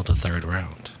go until the third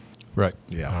round. Right.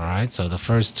 Yeah. All right? So the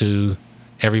first two,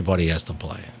 everybody has to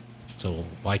play. So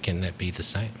why can't that be the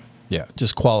same? Yeah,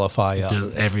 just qualify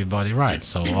up. Everybody, right.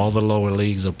 So all the lower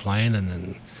leagues are playing, and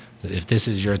then if this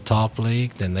is your top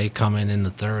league, then they come in the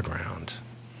third round.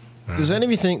 Does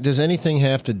anything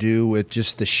have to do with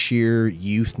just the sheer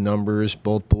youth numbers,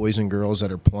 both boys and girls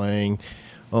that are playing,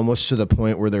 almost to the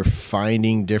point where they're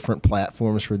finding different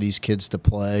platforms for these kids to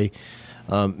play?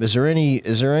 Is there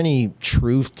any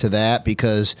truth to that?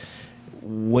 Because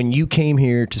when you came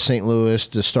here to St. Louis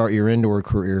to start your indoor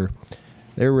career,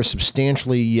 there were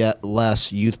substantially yet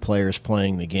less youth players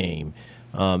playing the game.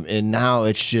 And now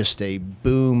it's just a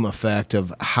boom effect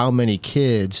of how many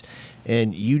kids,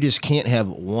 and you just can't have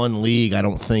one league, I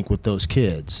don't think, with those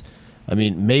kids. I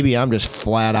mean, maybe I'm just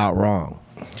flat out wrong.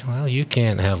 Well, you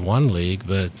can't have one league,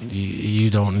 but you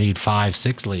don't need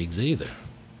 5-6 leagues either.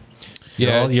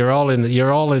 Yeah, you're all in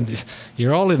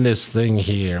this thing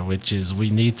here, which is we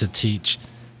need to teach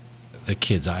the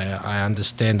kids. I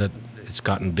understand that it's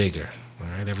gotten bigger. All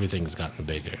right, everything's gotten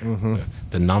bigger. Mm-hmm.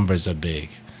 The numbers are big,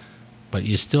 but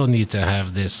you still need to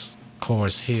have this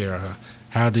course here.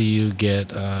 How do you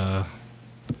get?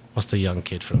 What's the young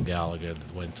kid from Gallagher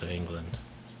that went to England?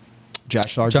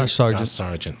 Josh Sargent. Josh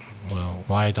Sargent. Well,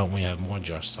 why don't we have more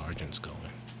Josh Sargents going?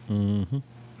 Mm-hmm.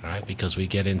 Right, because we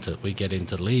get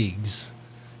into leagues,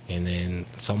 and then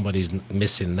somebody's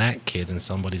missing that kid, and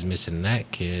somebody's missing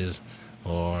that kid.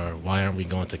 Or why aren't we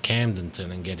going to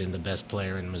Camdenton and getting the best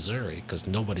player in Missouri? Because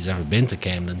nobody's ever been to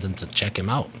Camdenton to check him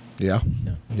out. Yeah.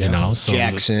 You know, so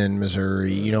Jackson,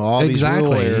 Missouri, all these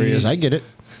rural areas. I get it.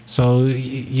 So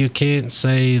you can't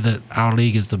say that our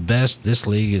league is the best. This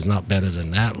league is not better than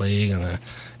that league. And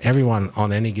everyone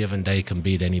on any given day can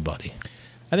beat anybody.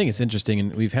 I think it's interesting,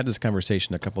 and we've had this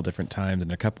conversation a couple different times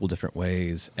in a couple different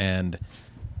ways. And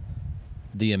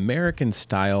the American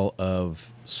style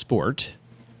of sport,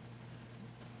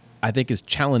 I think, is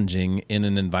challenging in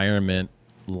an environment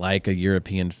like a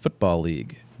European football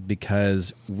league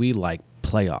because we like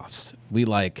playoffs. We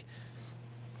like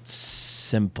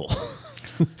simple.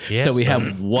 Yes, so we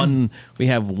have one,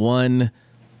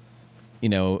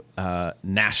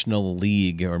 national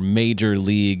league or major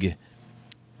league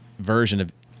version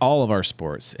of all of our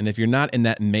sports. And if you're not in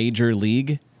that major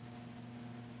league,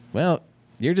 well,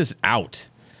 you're just out.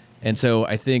 And so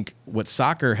I think what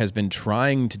soccer has been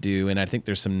trying to do, and I think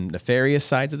there's some nefarious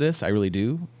sides of this, I really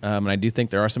do. And I do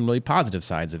think there are some really positive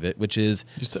sides of it, which is...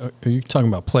 Are you talking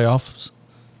about playoffs?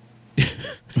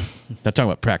 Not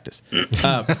talking about practice.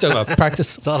 Talking about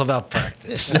practice? It's all about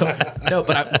practice. No,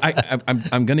 but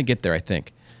I'm going to get there, I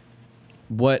think.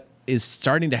 What is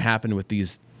starting to happen with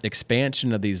these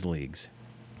expansion of these leagues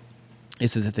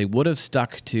is that if they would have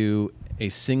stuck to a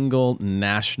single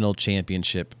national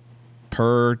championship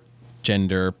per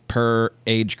gender, per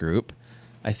age group,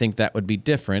 I think that would be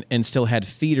different and still had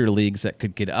feeder leagues that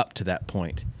could get up to that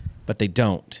point. But they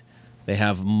don't. They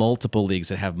have multiple leagues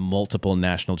that have multiple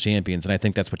national champions. And I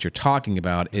think that's what you're talking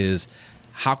about is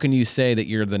how can you say that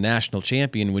you're the national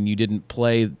champion when you didn't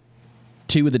play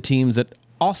two of the teams that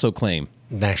also claim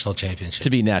national championship to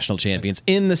be national champions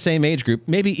in the same age group,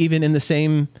 maybe even in the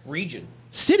same region,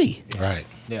 city? Right.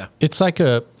 Yeah. It's like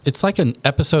an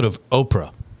episode of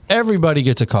Oprah. Everybody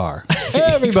gets a car.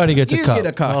 Everybody gets a car. You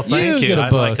get a car. Well, thank you. Get a I'd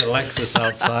book. like a Lexus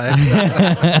outside.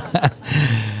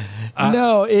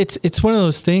 No, it's one of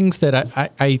those things that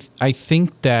I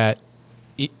think that,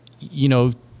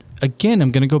 again,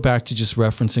 I'm going to go back to just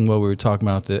referencing what we were talking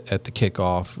about at the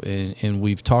kickoff, and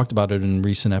we've talked about it in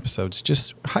recent episodes,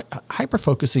 just hyper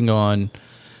focusing on,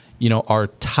 our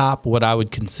top, what I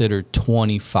would consider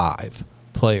 25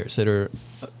 players that are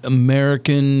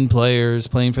American players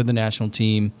playing for the national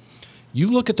team. You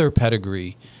look at their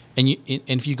pedigree, and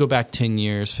if you go back 10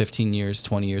 years, 15 years,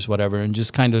 20 years, whatever, and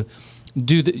just kind of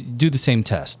do the same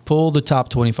test. Pull the top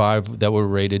 25 that were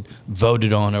rated,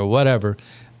 voted on, or whatever.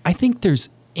 I think there's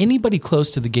anybody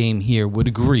close to the game here would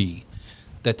agree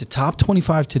that the top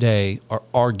 25 today are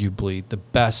arguably the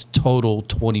best total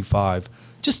 25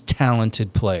 just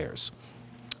talented players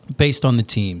based on the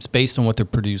teams, based on what they're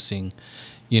producing.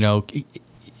 You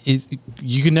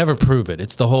can never prove it.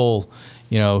 It's the whole,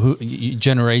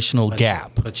 generational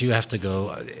gap. But you have to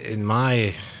go, in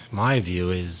my view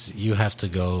is you have to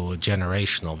go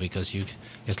generational, because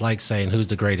it's like saying who's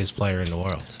the greatest player in the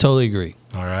world. Totally agree.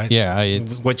 All right. Yeah.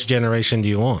 Which generation do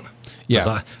you want?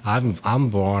 Yeah. I'm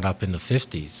born up in the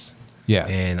 50s. Yeah.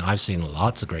 And I've seen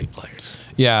lots of great players.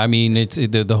 Yeah, I mean, it's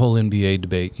the whole NBA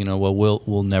debate.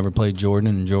 We'll never play Jordan,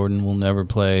 and Jordan will never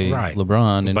play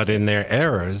LeBron. But in their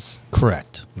eras,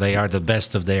 correct, they are the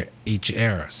best of each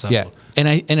era. So yeah, and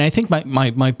I think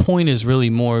my point is really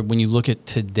more when you look at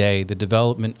today, the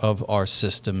development of our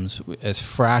systems, as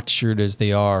fractured as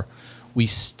they are, we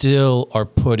still are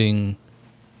putting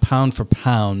pound for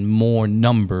pound more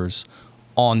numbers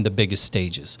on the biggest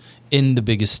stages, in the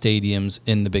biggest stadiums,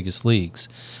 in the biggest leagues.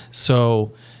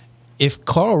 So if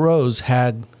Karl Rose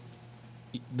had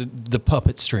the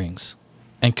puppet strings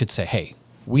and could say, hey,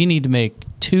 we need to make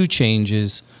 2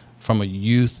 changes from a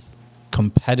youth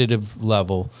competitive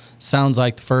level, sounds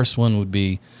like the first one would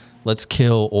be, let's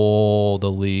kill all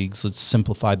the leagues, let's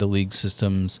simplify the league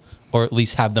systems, or at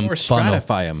least have them funnel.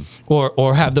 Stratify them.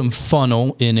 Or have them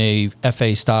funnel in a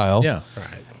FA style. Yeah.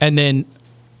 Right. And then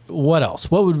what else?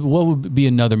 What would be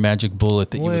another magic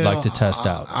bullet that you would like to test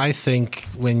out? I think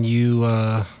when you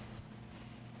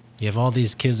have all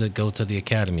these kids that go to the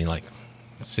academy, like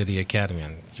City Academy,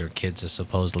 and your kids are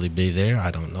supposedly be there.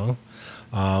 I don't know.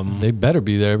 They better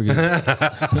be there, because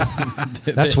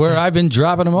that's where I've been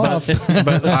dropping them off.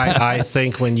 But I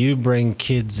think when you bring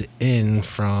kids in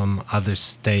from other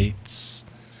states,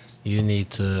 you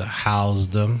need to house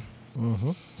them,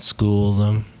 school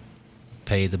them,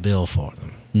 pay the bill for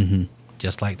them,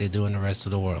 just like they do in the rest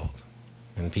of the world.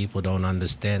 And people don't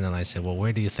understand. And I say, well,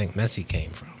 where do you think Messi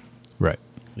came from? Right.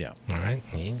 Yeah. All right.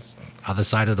 He's other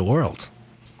side of the world.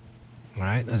 All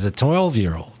right. As a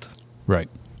 12-year-old. Right.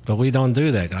 But we don't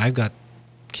do that. I've got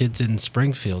kids in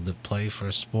Springfield that play for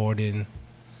a sport in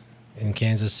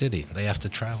Kansas City. They have to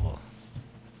travel.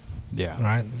 Yeah. All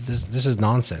right. This is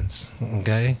nonsense.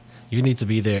 Okay. You need to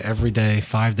be there every day,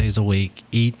 5 days a week,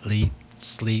 eat,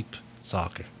 sleep,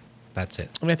 soccer. That's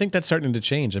it. I mean, I think that's starting to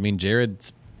change. I mean,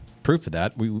 Jared's proof of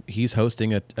that. He's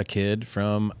hosting a kid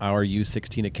from our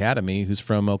U16 Academy who's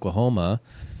from Oklahoma,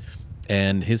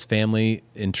 and his family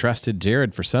entrusted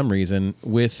Jared for some reason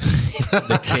with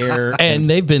the care. And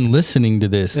they've been listening to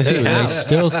this too. They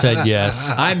still said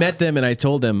yes. I met them and I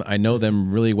told them I know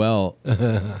them really well.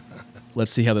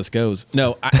 Let's see how this goes.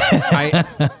 No, I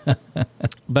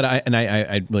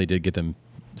really did get them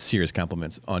serious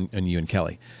compliments on you and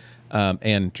Kelly,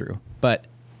 and Drew. But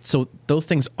so those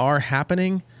things are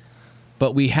happening,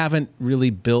 but we haven't really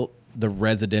built the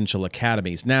residential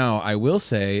academies. Now, I will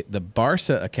say the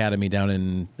Barca Academy down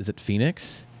in, is it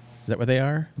Phoenix? Is that where they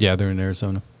are? Yeah, they're in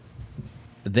Arizona.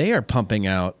 They are pumping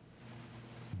out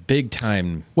big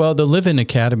time. Well, the live-in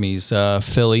academies,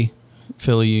 Philly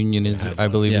Union is, I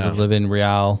believe, is a live-in.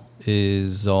 Real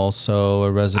is also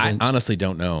a resident. I honestly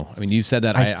don't know. I mean, you've said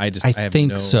that. I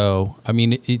think so. I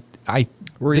mean,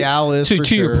 Real is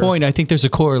to your point. I think there's a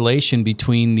correlation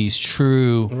between these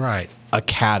true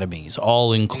academies,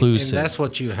 all inclusive. And that's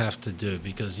what you have to do,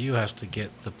 because you have to get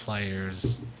the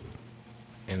players,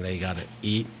 and they got to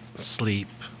eat, sleep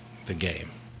the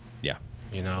game. Yeah.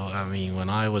 I mean, when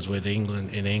I was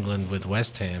in England with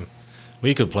West Ham,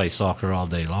 we could play soccer all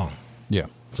day long. Yeah.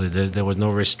 So there was no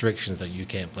restrictions that you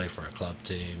can't play for a club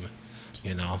team.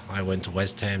 I went to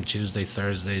West Ham Tuesday,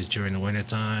 Thursdays during the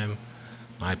wintertime.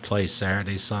 I played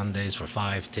Saturdays, Sundays for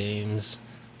 5 teams.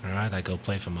 All right, I go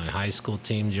play for my high school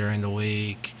team during the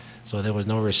week. So there was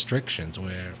no restrictions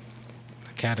where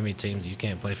academy teams, you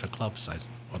can't play for clubs,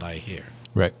 what I hear.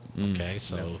 Right. Okay,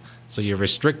 so you're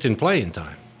restricting playing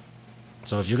time.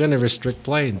 So if you're going to restrict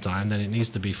playing time, then it needs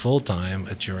to be full-time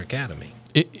at your academy.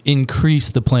 Increase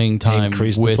the playing time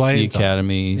with the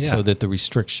academy Yeah. so that the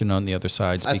restriction on the other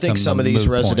sides I becomes think some of these moot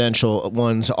point. residential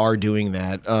ones are doing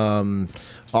that.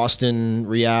 Austin,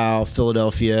 Real,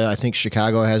 Philadelphia. I think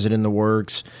Chicago has it in the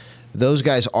works. Those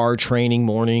guys are training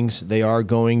mornings. They are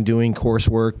doing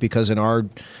coursework because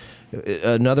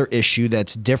another issue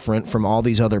that's different from all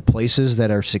these other places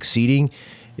that are succeeding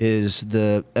is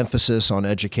the emphasis on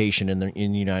education in the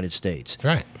United States.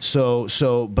 Right.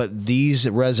 But these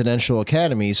residential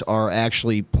academies are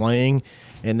actually playing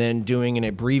and then doing an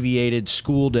abbreviated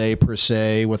school day per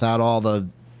se without all the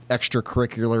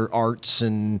extracurricular arts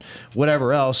and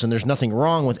whatever else, and there's nothing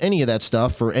wrong with any of that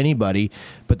stuff for anybody,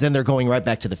 but then they're going right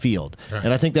back to the field. Right.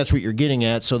 And I think that's what you're getting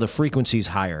at, so the frequency's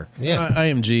higher. Yeah.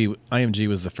 IMG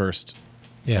was the first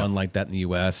one like that in the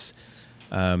U.S.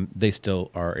 They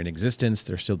still are in existence.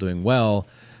 They're still doing well.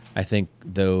 I think,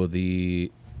 though,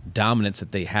 the dominance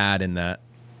that they had in that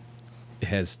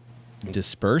has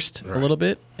dispersed a little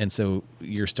bit, and so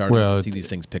you're starting to see these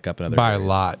things pick up in other by areas. a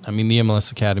lot. I mean, the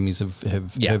MLS academies have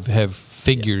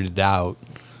figured it out.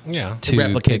 Yeah, to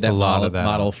replicate that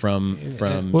model from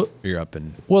Europe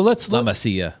and La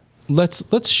Masia. Let's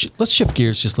shift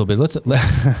gears just a little bit.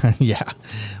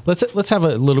 Let's have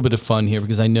a little bit of fun here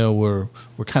because I know we're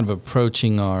kind of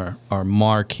approaching our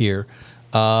mark here.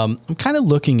 I'm kind of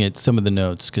looking at some of the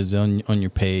notes because on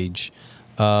your page,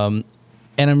 and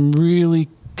I'm really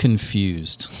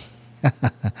confused.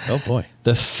 Oh boy.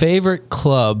 The favorite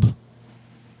club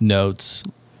notes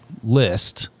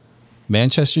list: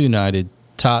 Manchester United,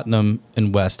 Tottenham,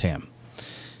 and West Ham.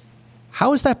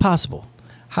 How is that possible?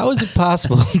 How is it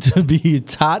possible to be a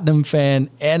Tottenham fan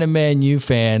and a Man U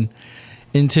fan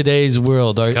in today's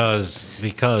world? Because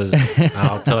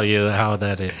I'll tell you how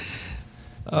that is.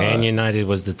 Man United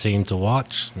was the team to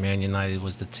watch. Man United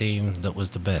was the team that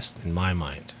was the best in my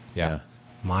mind. Yeah.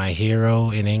 My hero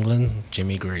in England,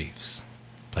 Jimmy Greaves,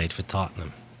 played for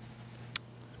Tottenham.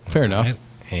 Fair enough. Right?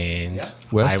 And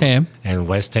West Ham. And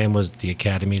West Ham was the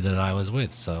academy that I was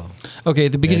with. So okay,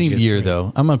 at the beginning of the year,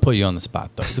 though, I'm going to put you on the spot,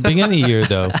 though. At the beginning of the year,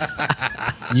 though,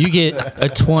 you get a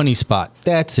 20 spot.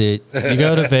 That's it. You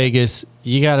go to Vegas.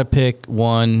 You got to pick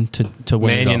one to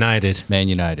win. Man United. Man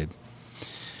United.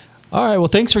 All right. Well,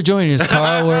 thanks for joining us,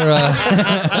 Carl.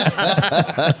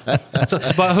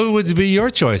 But who would be your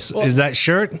choice? Is that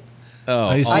shirt? Oh,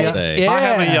 I have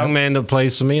a young man that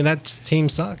plays for me, and that team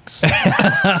sucks.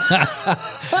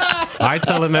 I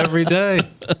tell him every day.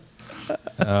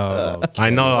 Oh, I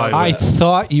know. I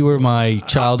thought you were my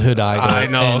childhood idol. I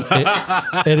know.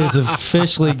 And it has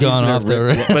officially gone off the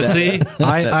rails. But see,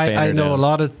 I know a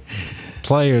lot of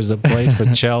players that played for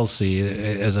Chelsea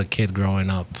as a kid growing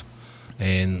up,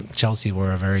 and Chelsea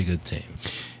were a very good team.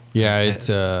 Yeah,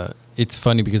 it's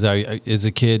funny because I as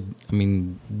a kid, I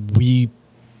mean, we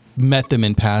met them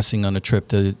in passing on a trip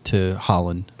to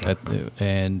Holland,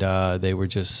 and they were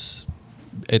just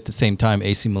at the same time.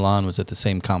 AC Milan was at the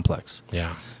same complex.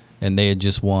 Yeah, and they had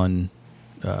just won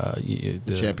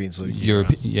the Champions League,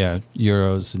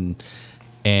 Euros,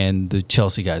 and the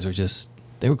Chelsea guys were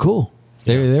they were cool.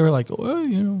 They were like, well,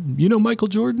 you know Michael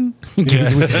Jordan?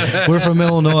 Because we're from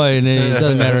Illinois, and it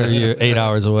doesn't matter if you're 8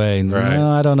 hours away. And,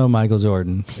 no, I don't know Michael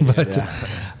Jordan. But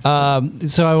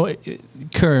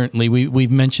currently,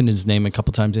 we've mentioned his name a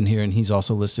couple times in here, and he's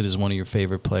also listed as one of your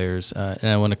favorite players. And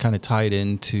I want to kind of tie it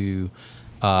into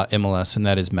MLS, and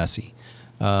that is Messi.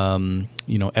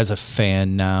 As a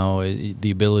fan now,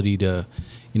 the ability to...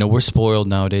 we're spoiled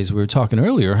nowadays. We were talking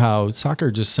earlier how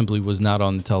soccer just simply was not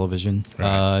on the television.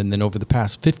 Right. And then over the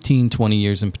past 15, 20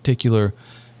 years in particular,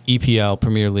 EPL,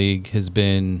 Premier League, has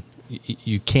been,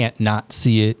 you can't not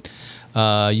see it.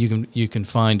 You can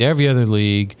find every other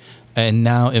league. And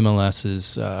now MLS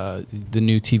is, the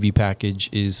new TV package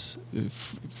is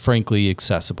frankly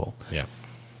accessible. Yeah.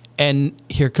 And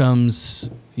here comes,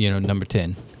 number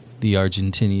 10, the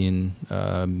Argentinian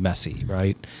Messi,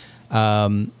 right?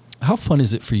 How fun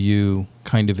is it for you,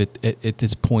 kind of at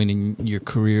this point in your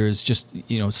career? Is just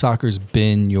soccer's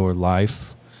been your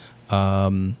life.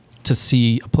 To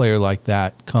see a player like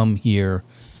that come here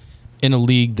in a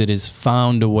league that has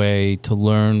found a way to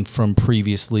learn from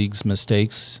previous leagues'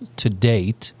 mistakes to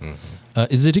date,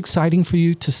 is it exciting for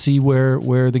you to see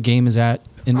where the game is at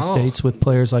in the States with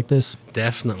players like this?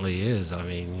 Definitely is. I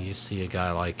mean, you see a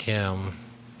guy like him.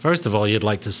 First of all, you'd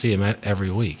like to see him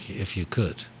every week if you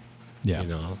could. Yeah.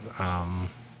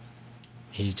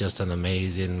 he's just an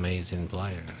amazing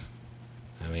player.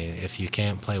 I mean, if you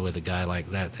can't play with a guy like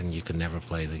that, then you can never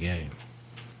play the game.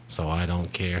 So I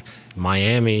don't care.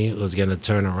 Miami was going to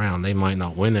turn around. They might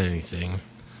not win anything,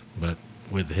 but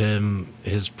with him,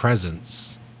 his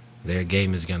presence, their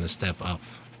game is going to step up.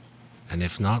 And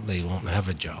if not, they won't have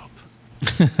a job.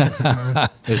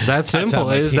 It's that simple.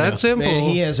 It's that simple. Man,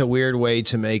 he has a weird way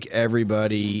to make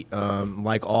everybody,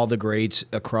 like all the greats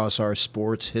across our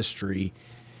sports history,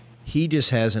 he just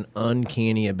has an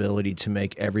uncanny ability to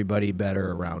make everybody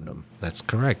better around him. That's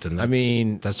correct.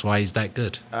 And that's why he's that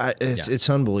good. It's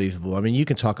unbelievable. I mean, you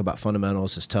can talk about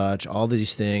fundamentals, his touch, all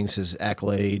these things, his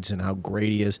accolades, and how great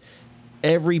he is.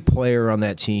 Every player on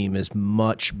that team is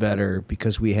much better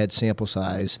because we had sample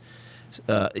size.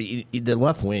 The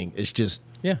left wing is just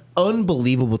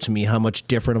unbelievable to me how much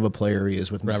different of a player he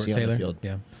is with Messi on the field.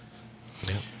 Yeah.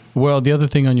 Well, the other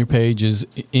thing on your page is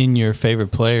in your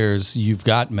favorite players, you've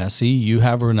got Messi, you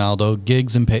have Ronaldo,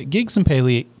 Giggs and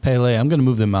Pele. I'm going to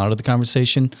move them out of the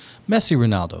conversation. Messi,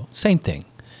 Ronaldo, same thing.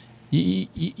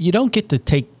 You don't get to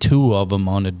take two of them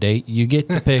on a date. You get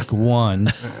to pick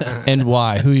one, and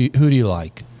why? Who do you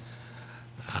like?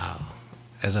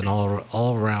 As an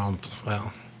all-round,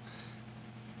 well,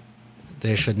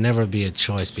 there should never be a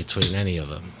choice between any of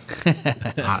them.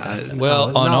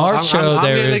 On our show,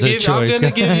 there is a choice. I'm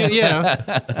going to give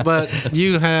you, but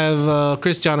you have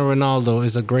Cristiano Ronaldo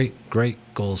is a great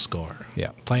goal scorer. Yeah,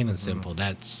 plain and simple.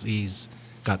 He's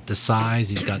got the size,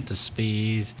 he's got the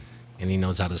speed, and he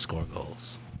knows how to score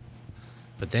goals.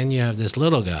 But then you have this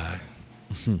little guy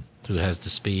who has the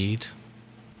speed,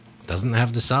 doesn't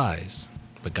have the size,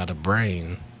 but got a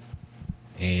brain,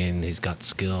 and he's got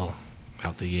skill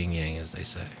out the yin-yang, as they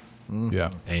say. Yeah.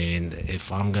 And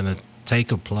if I'm going to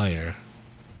take a player,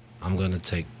 I'm going to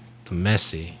take the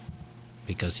Messi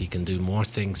because he can do more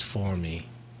things for me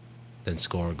than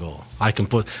score a goal. I can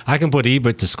put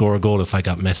Ebert to score a goal if I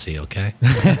got Messi, okay?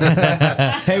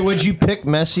 Hey, would you pick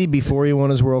Messi before he won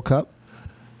his World Cup?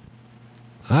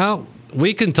 Well,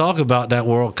 we can talk about that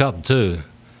World Cup too,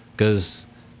 because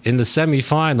in the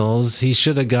semifinals, he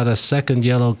should have got a second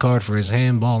yellow card for his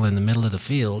handball in the middle of the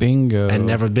field. Bingo. And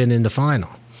never been in the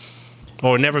final.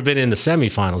 Or never been in the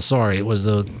semifinals. Sorry, it was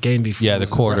the game before. Yeah, the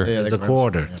quarter. It was the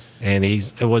quarter. Yeah. And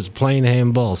it was playing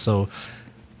handball. So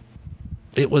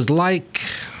it was like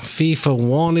FIFA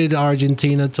wanted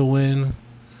Argentina to win,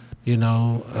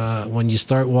 when you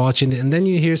start watching it. And then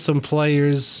you hear some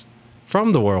players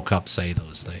from the World Cup say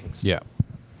those things. Yeah.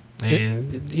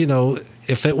 And,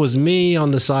 if it was me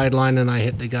on the sideline and I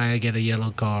hit the guy, I get a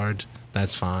yellow card,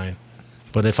 that's fine.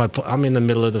 But if I'm in the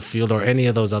middle of the field or any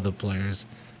of those other players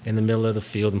in the middle of the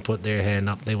field and put their hand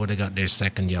up, they would have got their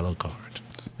second yellow card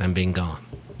and been gone.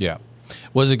 Yeah.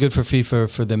 Was it good for FIFA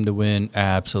for them to win?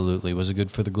 Absolutely. Was it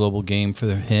good for the global game for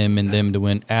him and them to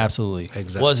win? Absolutely.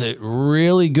 Exactly. Was it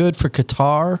really good for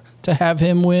Qatar to have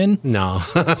him win? No.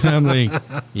 I'm like,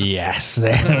 yes. Well,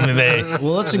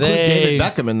 let's include David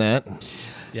Beckham in that.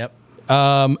 Yep.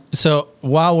 So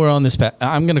while we're on this,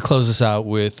 I'm going to close this out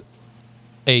with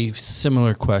a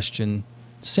similar question.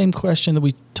 Same question that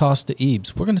we tossed to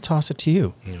Ebes. We're going to toss it to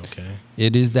you. Okay.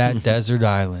 It is that desert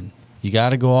island. You got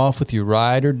to go off with your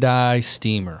ride or die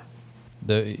steamer.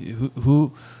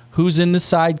 Who's in the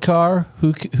sidecar?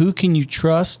 Who can you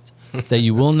trust that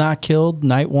you will not kill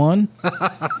night one?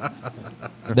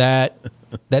 that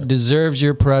deserves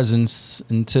your presence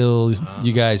until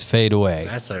you guys fade away.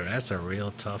 That's a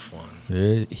real tough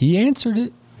one. He answered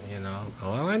it.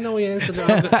 Well, I know he answered it,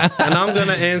 and I'm going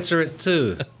to answer it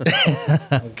too.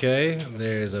 Okay,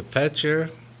 there's a Pech,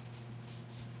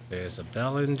 there's a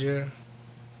Bellinger,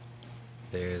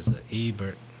 there's a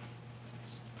Ebert,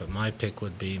 but my pick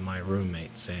would be my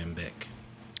roommate, Sam Bick.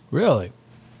 Really?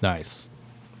 Nice.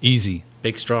 Easy.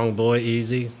 Big, strong boy,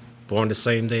 easy. Born the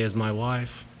same day as my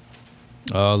wife.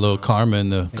 Oh, a little karma in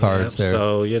the cards there.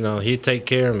 So, he'd take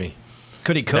care of me.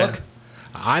 Could he cook?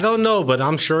 I don't know, but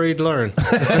I'm sure he'd learn.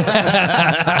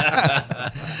 I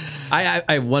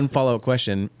have one follow-up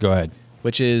question. Go ahead.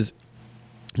 Which is,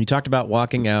 you talked about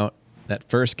walking out that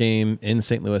first game in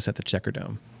St. Louis at the Checker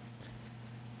Dome.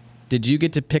 Did you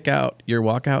get to pick out your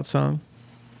walkout song?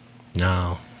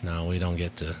 No, we don't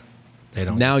get to. They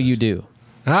don't. Now you do.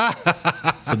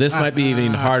 So this might be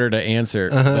even harder to answer.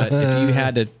 But if you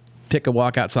had to pick a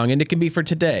walkout song, and it can be for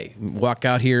today, walk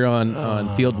out here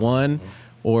on field one,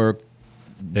 or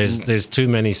there's too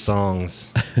many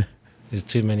songs. There's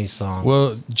too many songs.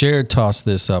 Well, Jared tossed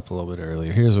this up a little bit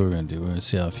earlier. Here's what we're gonna do. We're gonna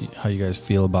see how you guys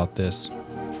feel about this.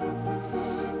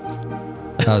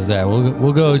 How's that?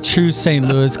 We'll go true St.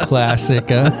 Louis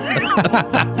classic.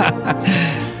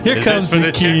 Here comes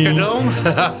the king.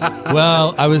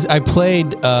 Well, I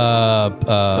played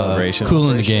Cool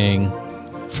in the Gang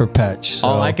for Pech. So.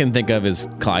 All I can think of is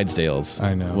Clydesdales.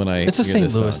 I know. It's a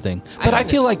St. Louis thing. But I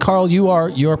feel like, Carl,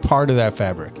 you're part of that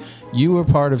fabric. You were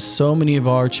part of so many of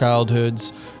our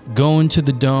childhoods, going to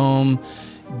the Dome,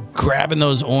 grabbing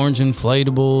those orange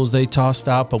inflatables they tossed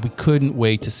out, but we couldn't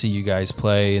wait to see you guys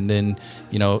play. And then,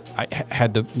 I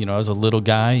had I was a little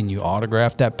guy and you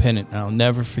autographed that pennant. And I'll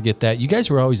never forget that. You guys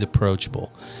were always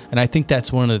approachable. And I think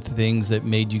that's one of the things that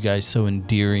made you guys so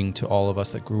endearing to all of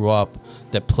us that grew up,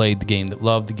 that played the game, that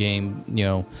loved the game,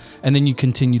 and then you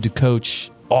continued to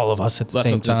coach all of us at the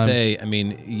same time.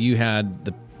 You had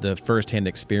the firsthand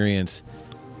experience.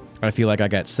 I feel like I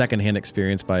got secondhand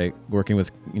experience by working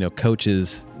with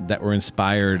coaches that were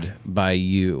inspired by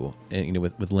you, and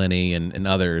with Lenny and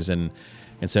others, and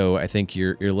so I think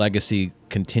your legacy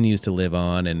continues to live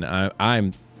on, and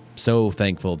I'm so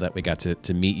thankful that we got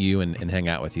to meet you and hang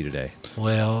out with you today.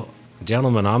 Well,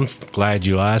 gentlemen, I'm glad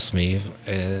you asked me.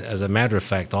 As a matter of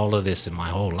fact, all of this in my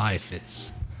whole life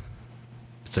it's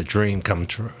a dream come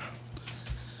true.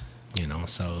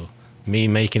 So. Me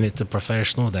making it to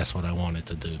professional, that's what I wanted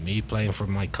to do. Me playing for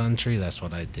my country, that's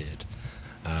what I did.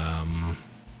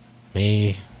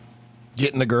 Me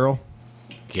getting the girl.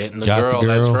 Getting the girl,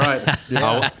 that's right.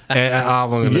 Yeah.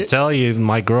 I'm going to tell you,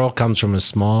 my girl comes from a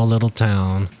small little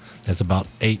town. There's about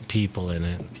 8 people in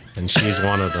it, and she's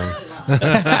one of them.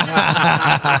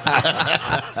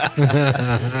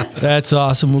 That's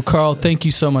awesome. Well, Carl, thank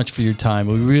you so much for your time.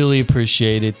 We really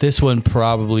appreciate it. This one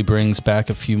probably brings back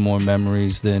a few more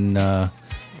memories than weren't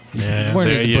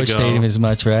at the Busch Stadium as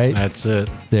much, right? That's it.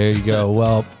 There you go.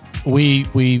 Well, we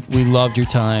loved your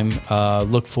time.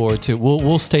 Look forward to it.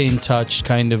 We'll stay in touch,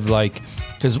 kind of like,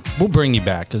 because we'll bring you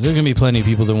back, because there's going to be plenty of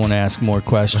people that want to ask more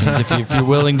questions. If you're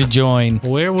willing to join.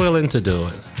 We're willing to do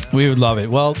it. We would love it.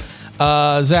 Well,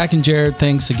 Zach and Jared,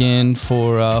 thanks again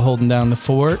for holding down the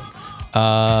fort.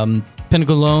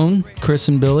 Pinnacle Loan, Chris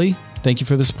and Billy, thank you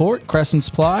for the support. Crescent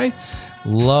Supply,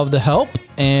 love the help.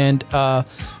 And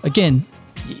again,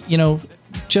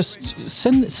 just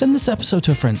send this episode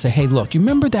to a friend. Say, hey, look, you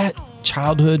remember that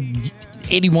childhood,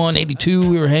 81, 82,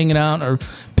 we were hanging out, our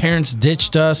parents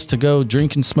ditched us to go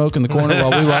drink and smoke in the corner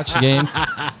while we watched the game.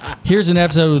 Here's an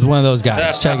episode with one of those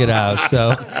guys. Check it out.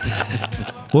 So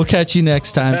we'll catch you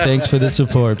next time. Thanks for the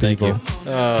support, people.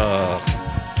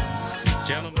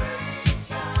 Gentlemen.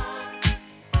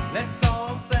 Let's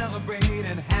all celebrate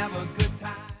and have a good